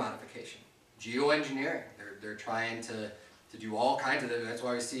weather modification. Geoengineering. They're trying to do all kinds of things. That's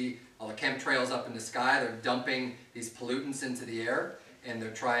why we see all the chemtrails up in the sky. They're dumping these pollutants into the air, and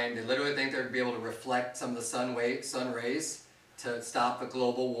they literally think they'll be able to reflect some of the sun rays to stop the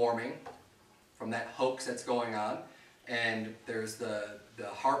global warming from that hoax that's going on. And there's the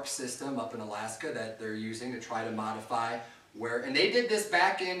HARP system up in Alaska that they're using to try to modify and they did this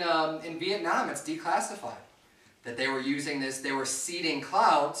back in Vietnam. It's declassified. That they were using this, they were seeding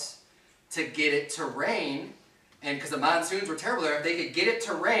clouds to get it to rain, and because the monsoons were terrible there, if they could get it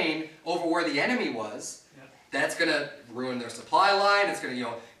to rain over where the enemy was, that's going to ruin their supply line. It's going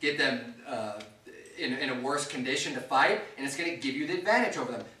to get them in a worse condition to fight, and it's going to give you the advantage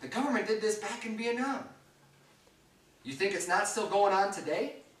over them. The government did this back in Vietnam. You think it's not still going on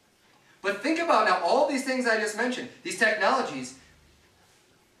today? But think about now all these things I just mentioned, these technologies.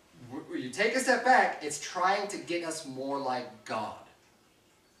 You take a step back, it's trying to get us more like God.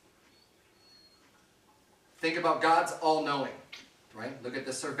 Think about God's all-knowing, right? Look at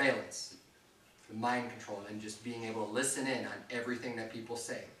the surveillance, the mind control, and just being able to listen in on everything that people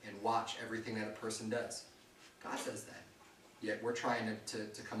say and watch everything that a person does. God does that. Yet we're trying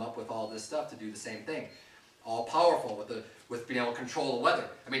to come up with all this stuff to do the same thing. All-powerful with being able to control the weather.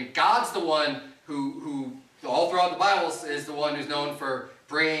 I mean, God's the one who all throughout the Bible is the one who's known for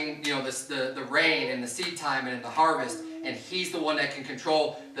bringing the rain and the seed time and the harvest, and He's the one that can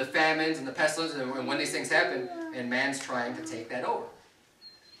control the famines and the pestilences and when these things happen, and man's trying to take that over.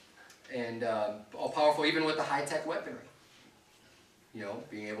 And all-powerful even with the high-tech weaponry.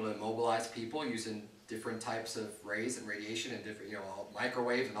 Being able to mobilize people using different types of rays and radiation and different,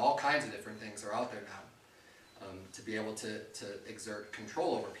 microwaves and all kinds of different things are out there now to be able to exert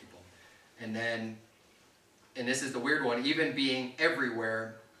control over people. And then, and this is the weird one, even being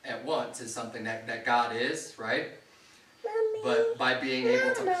everywhere at once is something that God is, right? But by being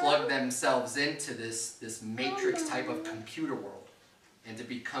able to plug themselves into this matrix type of computer world and to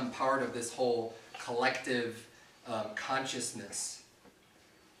become part of this whole collective consciousness.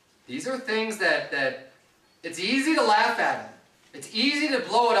 These are things that it's easy to laugh at them. It's easy to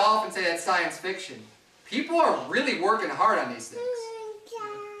blow it off and say that's science fiction. People are really working hard on these things.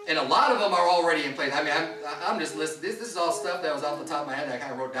 And a lot of them are already in place. I mean, I'm just listening. This is all stuff that was off the top of my head that I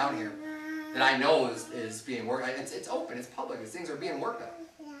kind of wrote down here that I know is being worked. It's open. It's public. These things are being worked on.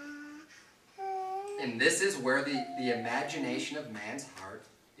 And this is where the imagination of man's heart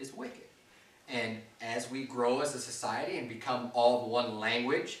is wicked. And as we grow as a society and become all one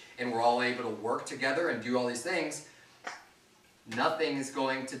language and we're all able to work together and do all these things, nothing is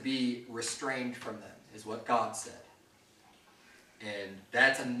going to be restrained from them, is what God said. And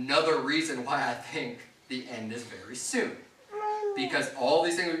that's another reason why I think the end is very soon. Because all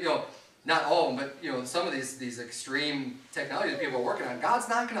these things, not all of them, but some of these extreme technologies people are working on, God's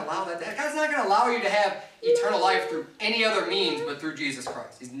not going to allow that. God's not going to allow you to have eternal life through any other means but through Jesus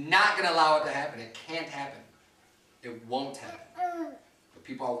Christ. He's not going to allow it to happen. It can't happen. It won't happen. But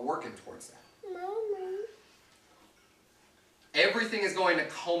people are working towards that. Everything is going to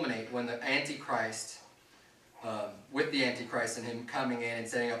culminate when the Antichrist, with the Antichrist and him coming in and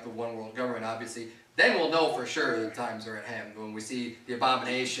setting up the one world government, obviously, then we'll know for sure the times are at hand. When we see the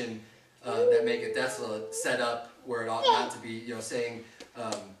abomination that make it desolate set up where it ought not to be, saying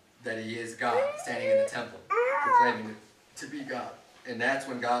that he is God, standing in the temple, proclaiming to be God. And that's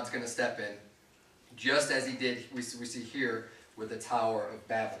when God's going to step in, just as he did, we see here, with the Tower of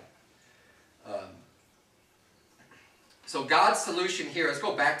Babel. So God's solution here, let's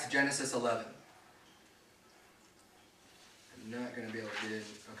go back to Genesis 11. I'm not going to be able to get in.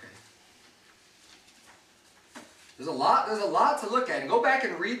 Okay. There's a lot to look at. And go back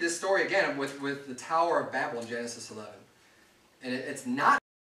and read this story again with the Tower of Babel in Genesis 11. And it's not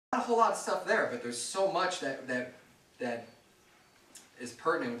a whole lot of stuff there, but there's so much that is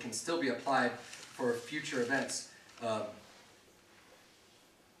pertinent and can still be applied for future events.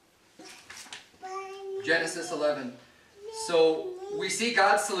 Genesis 11. So we see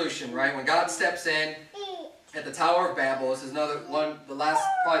God's solution, right? When God steps in at the Tower of Babel, this is another one,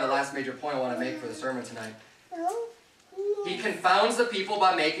 probably the last major point I want to make for the sermon tonight. He confounds the people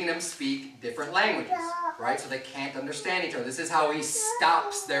by making them speak different languages, right? So they can't understand each other. This is how he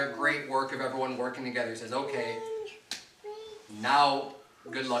stops their great work of everyone working together. He says, okay, now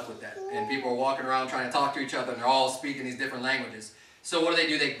good luck with that. And people are walking around trying to talk to each other, and they're all speaking these different languages. So what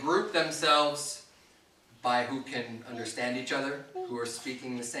do? They group themselves by who can understand each other, who are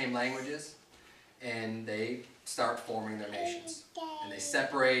speaking the same languages, and they start forming their nations. And they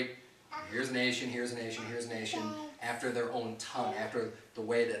separate, here's a nation, here's a nation, here's a nation, after their own tongue, after the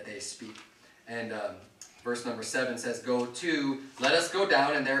way that they speak. And verse number 7 says, let us go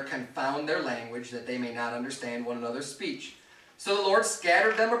down and there confound their language, that they may not understand one another's speech. So the Lord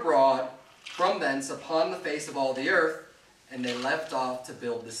scattered them abroad from thence upon the face of all the earth, and they left off to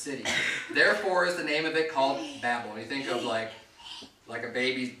build the city. Therefore is the name of it called Babel. And you think of like a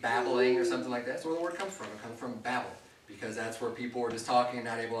baby's babbling or something like that. That's where the word comes from. It comes from Babel, because that's where people were just talking and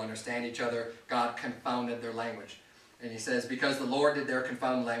not able to understand each other. God confounded their language. And he says, because the Lord did there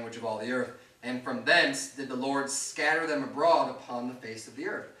confound the language of all the earth, and from thence did the Lord scatter them abroad upon the face of the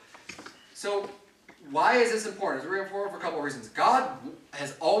earth. So why is this important? It's really important for a couple of reasons. God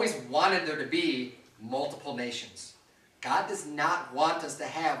has always wanted there to be multiple nations. God does not want us to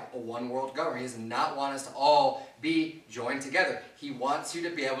have a one world government. He does not want us to all be joined together. He wants you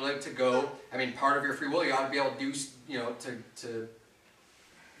to be able to go, part of your free will, you ought to be able to do, to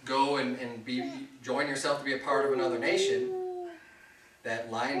go and join yourself to be a part of another nation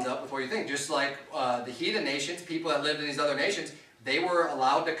that lines up with what you think. Just like the heathen nations, people that lived in these other nations, they were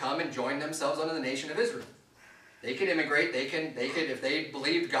allowed to come and join themselves under the nation of Israel. They could immigrate, they could, if they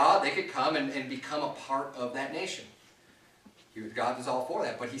believed God, they could come and become a part of that nation. God was all for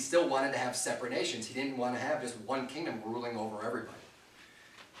that, but he still wanted to have separate nations. He didn't want to have just one kingdom ruling over everybody.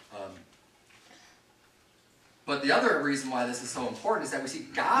 But the other reason why this is so important is that we see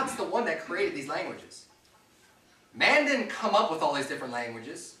God's the one that created these languages. Man didn't come up with all these different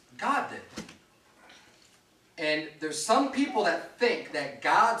languages. God did. And there's some people that think that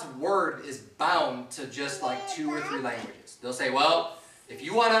God's word is bound to just like 2 or 3 languages. They'll say, well, if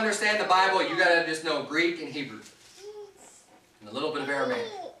you want to understand the Bible, you got to just know Greek and Hebrew. And a little bit of Aramaic.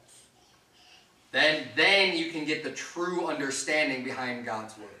 then you can get the true understanding behind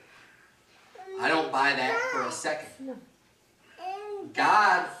God's word. I don't buy that for a second.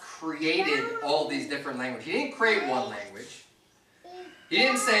 God created all these different languages. He didn't create one language. He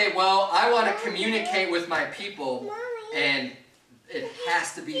didn't say, well, I want to communicate with my people, and it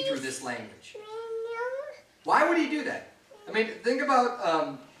has to be through this language. Why would he do that? I mean, think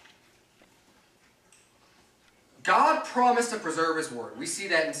about God promised to preserve his word. We see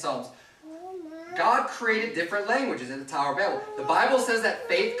that in Psalms. God created different languages in the Tower of Babel. The Bible says that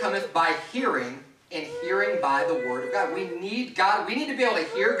faith cometh by hearing, and hearing by the word of God. We need God. We need to be able to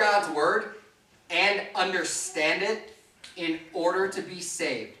hear God's word and understand it in order to be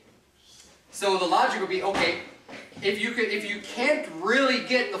saved. So the logic would be, okay, if you can't really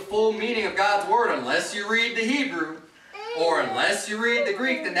get the full meaning of God's word unless you read the Hebrew or unless you read the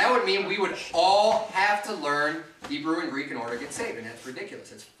Greek, then that would mean we would all have to learn Hebrew and Greek in order to get saved, and that's ridiculous.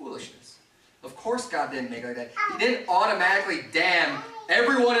 That's foolishness. Of course God didn't make it like that. He didn't automatically damn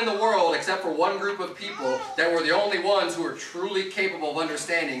everyone in the world except for one group of people that were the only ones who were truly capable of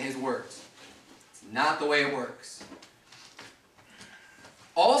understanding his words. It's not the way it works.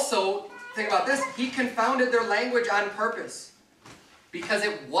 Also, think about this. He confounded their language on purpose because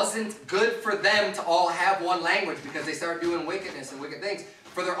it wasn't good for them to all have one language because they started doing wickedness and wicked things.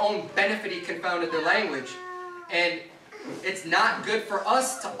 For their own benefit, he confounded their language. And it's not good for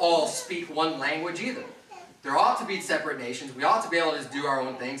us to all speak one language either. There ought to be separate nations. We ought to be able to just do our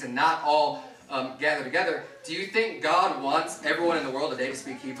own things and not all gather together. Do you think God wants everyone in the world today to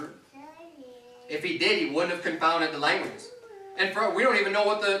speak Hebrew? If he did, he wouldn't have confounded the languages. And we don't even know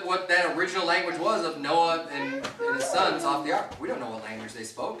what that original language was of Noah and his sons off the ark. We don't know what language they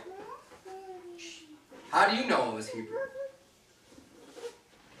spoke. How do you know it was Hebrew?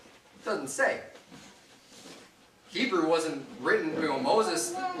 It doesn't say. Hebrew wasn't written,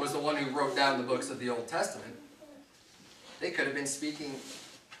 Moses was the one who wrote down the books of the Old Testament. They could have been speaking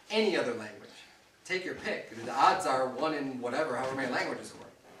any other language. Take your pick. The odds are one in whatever, however many languages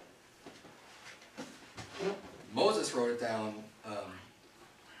there were. Moses wrote it down,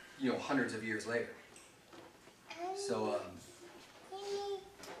 hundreds of years later. So,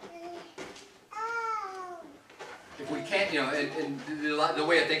 if we can't, and the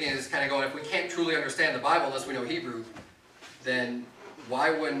way of thinking is kind of going, if we can't truly understand the Bible unless we know Hebrew, then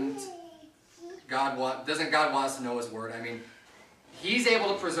why wouldn't doesn't God want us to know his word? I mean, he's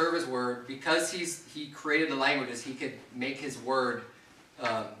able to preserve his word because he created the languages. He could make his word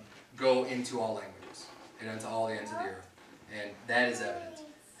go into all languages and into all the ends of the earth. And that is evident.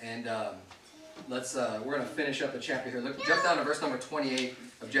 And we're going to finish up the chapter here. Jump down to verse number 28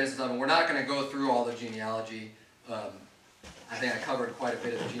 of Genesis 11. We're not going to go through all the genealogy. I think I covered quite a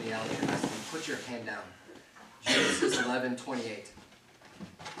bit of the genealogy. Put your hand down. Genesis 11:28.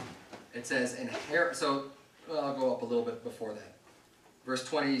 It says, I'll go up a little bit before that. Verse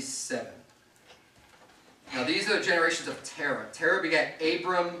 27. Now these are the generations of Terah. Terah begat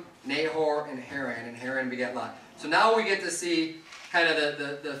Abram, Nahor, and Haran begat Lot. So now we get to see kind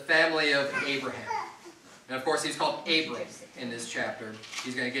of the family of Abraham. And of course he's called Abram in this chapter.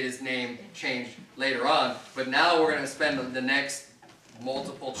 He's going to get his name changed later on. But now we're going to spend the next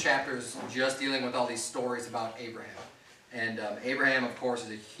multiple chapters just dealing with all these stories about Abraham. And Abraham, of course,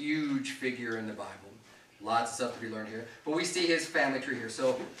 is a huge figure in the Bible. Lots of stuff to be learned here. But we see his family tree here.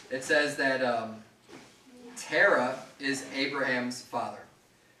 So it says that Terah is Abraham's father.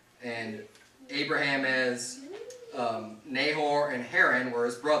 And Abraham has Nahor and Haran were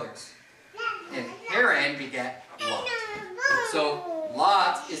his brothers. And Haran begat Lot. So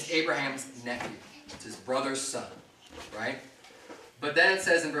Lot is Abraham's nephew. It's his brother's son, right? But then it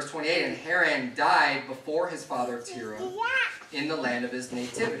says in verse 28, and Haran died before his father Terah in the land of his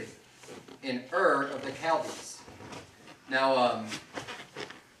nativity, in Ur of the Chaldees. Now,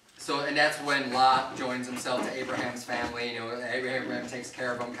 and that's when Lot joins himself to Abraham's family. Abraham takes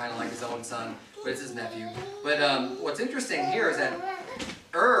care of him kind of like his own son, but it's his nephew. But what's interesting here is that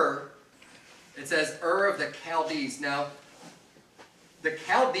it says Ur of the Chaldees. Now, the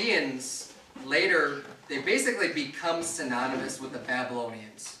Chaldeans later, they basically become synonymous with the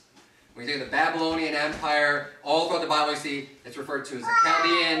Babylonians. When you think of the Babylonian Empire, all throughout the Bible you see it's referred to as the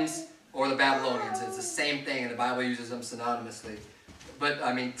Chaldeans or the Babylonians. It's the same thing, and the Bible uses them synonymously. But,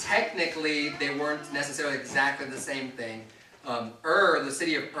 I mean, technically, they weren't necessarily exactly the same thing. The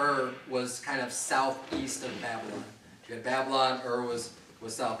city of Ur, was kind of southeast of Babylon. You had Babylon, Ur was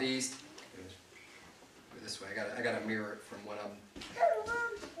southeast. Go this way. I got to mirror it from what I'm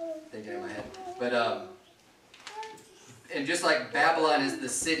thinking in my head. But, and just like Babylon is the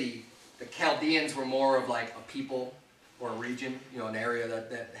city, the Chaldeans were more of like a people, or a region, an area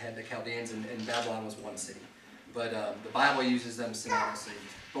that had the Chaldeans, and Babylon was one city. But the Bible uses them synonymously.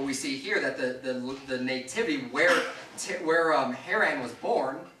 But we see here that the nativity where Haran was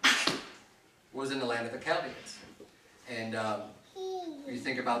born was in the land of the Chaldeans. And you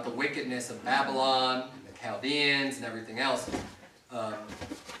think about the wickedness of Babylon and the Chaldeans and everything else.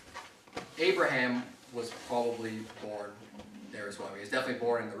 Abraham was probably born there as well. He was definitely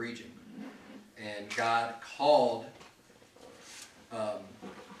born in the region. And God called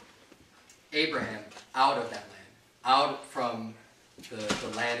Abraham out of that land, out from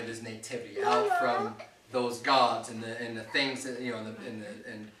the land of his nativity, out from those gods and the things that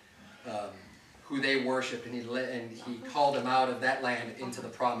who they worshipped, and he called them out of that land into the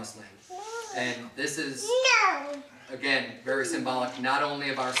promised land. And this is, again, very symbolic not only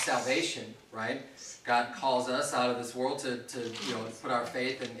of our salvation, right? God calls us out of this world to put our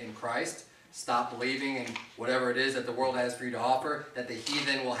faith in Christ, stop believing in whatever it is that the world has for you to offer, that the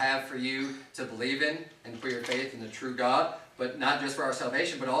heathen will have for you to believe in, and put your faith in the true God, but not just for our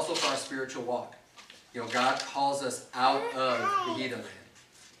salvation, but also for our spiritual walk. God calls us out of the heathen land.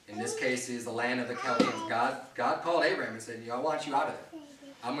 In this case, is the land of the Chaldeans. God called Abraham and said, I want you out of there.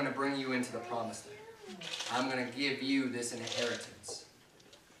 I'm going to bring you into the promised land. I'm going to give you this inheritance.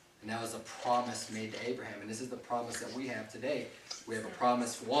 And that was a promise made to Abraham. And this is the promise that we have today. We have a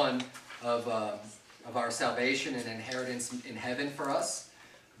promise, one, of our salvation and inheritance in heaven for us.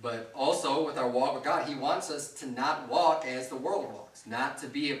 But also, with our walk with God, He wants us to not walk as the world walks. Not to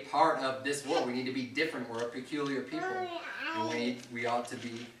be a part of this world. We need to be different. We're a peculiar people. And we ought to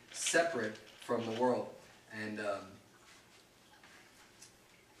be separate from the world. And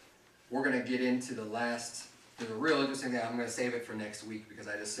we're going to get into the real interesting thing. I'm going to save it for next week because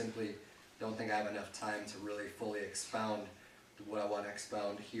I just simply don't think I have enough time to really fully expound what I want to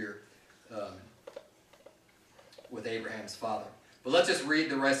expound here with Abraham's father. But let's just read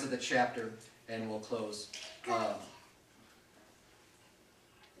the rest of the chapter and we'll close.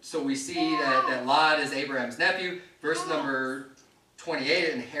 So we see that Lot is Abraham's nephew. Verse number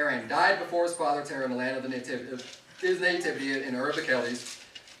 28, and Haran died before his father Terah in the land of his nativity in Ur of the Chaldees.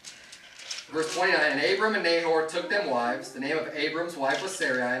 Verse 29, and Abram and Nahor took them wives. The name of Abram's wife was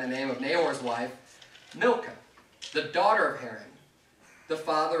Sarai, and the name of Nahor's wife Milcah, the daughter of Haran, the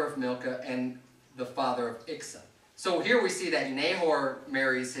father of Milcah, and the father of Iksa. So here we see that Nahor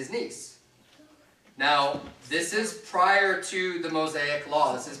marries his niece. Now, this is prior to the Mosaic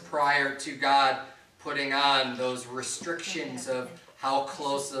Law. This is prior to God putting on those restrictions of how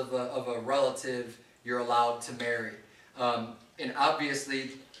close of a relative you're allowed to marry. And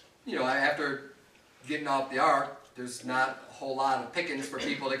obviously, after getting off the ark, there's not a whole lot of pickings for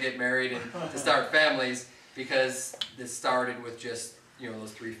people to get married and to start families, because this started with just,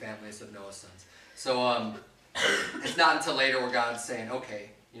 those 3 families of Noah's sons. So it's not until later where God's saying, okay,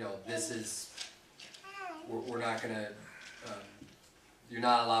 this is, we're not going to, you're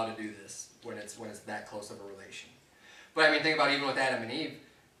not allowed to do this when it's that close of a relation. But I mean, think about even with Adam and Eve,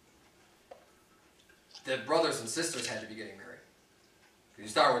 the brothers and sisters had to be getting married. If you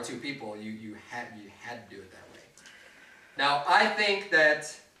start with 2 people, you had to do it that way. Now, I think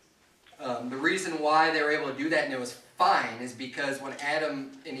that the reason why they were able to do that and it was fine is because when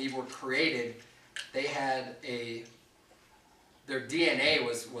Adam and Eve were created, they had their DNA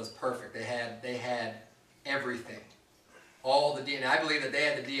was perfect. They had everything, all the DNA. I believe that they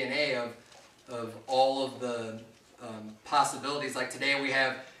had the DNA of all of the possibilities. Like today we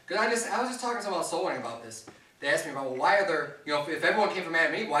have, because I was just talking to someone about Soulwinning about this. They asked me about, well, why are there, if everyone came from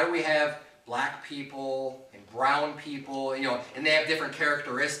Adam and Eve, why do we have black people and brown people, and they have different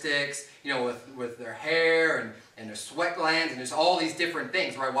characteristics, with their hair and their sweat glands, and there's all these different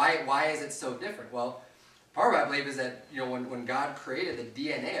things, right? Why is it so different? Well, part of it I believe is that, when God created the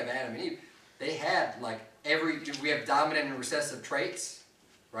DNA of Adam and Eve, they had we have dominant and recessive traits,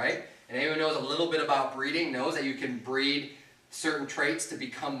 right? And anyone who knows a little bit about breeding knows that you can breed certain traits to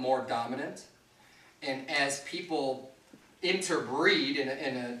become more dominant. And as people interbreed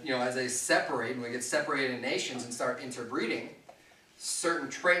as they separate, when we get separated in nations and start interbreeding, certain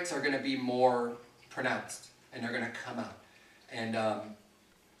traits are going to be more pronounced and they're going to come out. And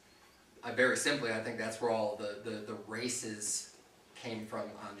very simply, I think that's where all the races came from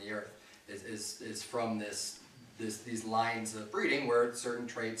on the earth, is from these lines of breeding where certain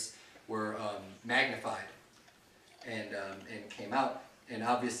traits were magnified and came out. And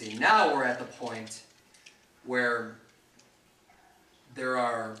obviously now we're at the point where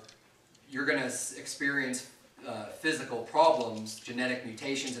you're going to experience physical problems, genetic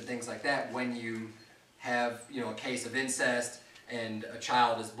mutations and things like that when you have, a case of incest and a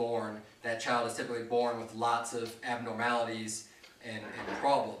child is born, that child is typically born with lots of abnormalities and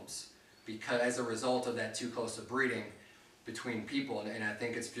problems because as a result of that too close of breeding between people. And I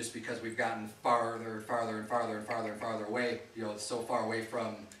think it's just because we've gotten farther and farther and farther and farther and farther away, so far away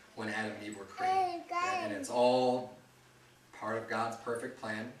from when Adam and Eve were created. And it's all part of God's perfect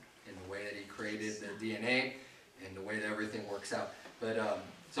plan in the way that He created the DNA and the way that everything works out. But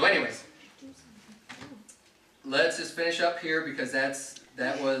so anyways, let's just finish up here because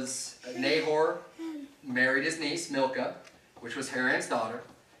that was Nahor married his niece Milcah, which was Haran's daughter.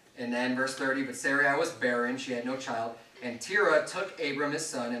 And then verse 30, but Sarai was barren, she had no child. And Terah took Abram his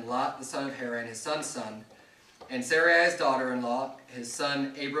son, and Lot the son of Haran his son's son, and Sarai his daughter-in-law, his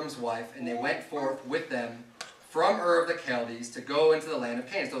son Abram's wife, and they went forth with them from Ur of the Chaldees to go into the land of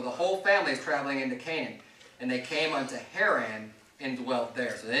Canaan. So the whole family is traveling into Canaan. And they came unto Haran and dwelt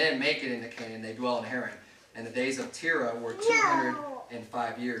there. So they didn't make it into Canaan, they dwell in Haran. And the days of Terah were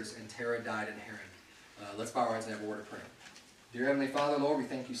 205 years, and Terah died in Haran. Let's bow our heads and have a word of prayer. Dear Heavenly Father, Lord, we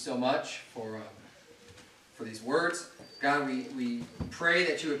thank you so much for these words. God, we pray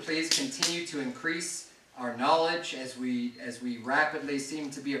that you would please continue to increase our knowledge as we rapidly seem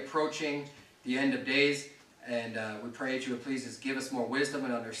to be approaching the end of days. And we pray that you would please just give us more wisdom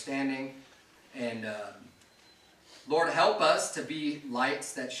and understanding. And Lord, help us to be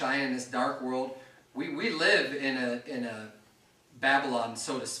lights that shine in this dark world. We live in a Babylon,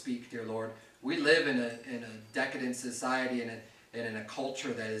 so to speak, dear Lord. We live in a decadent society and in a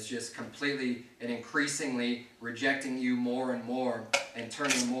culture that is just completely and increasingly rejecting you more and more and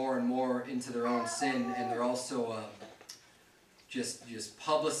turning more and more into their own sin. And they're also just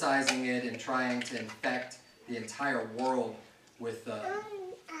publicizing it and trying to infect the entire world with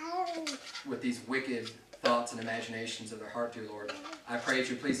these wicked thoughts and imaginations of their heart, dear Lord. I pray that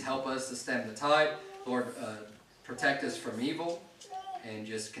you please help us to stem the tide. Lord, protect us from evil and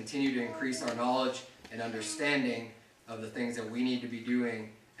just continue to increase our knowledge and understanding of the things that we need to be doing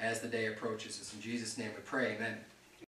as the day approaches. It's in Jesus' name we pray. Amen.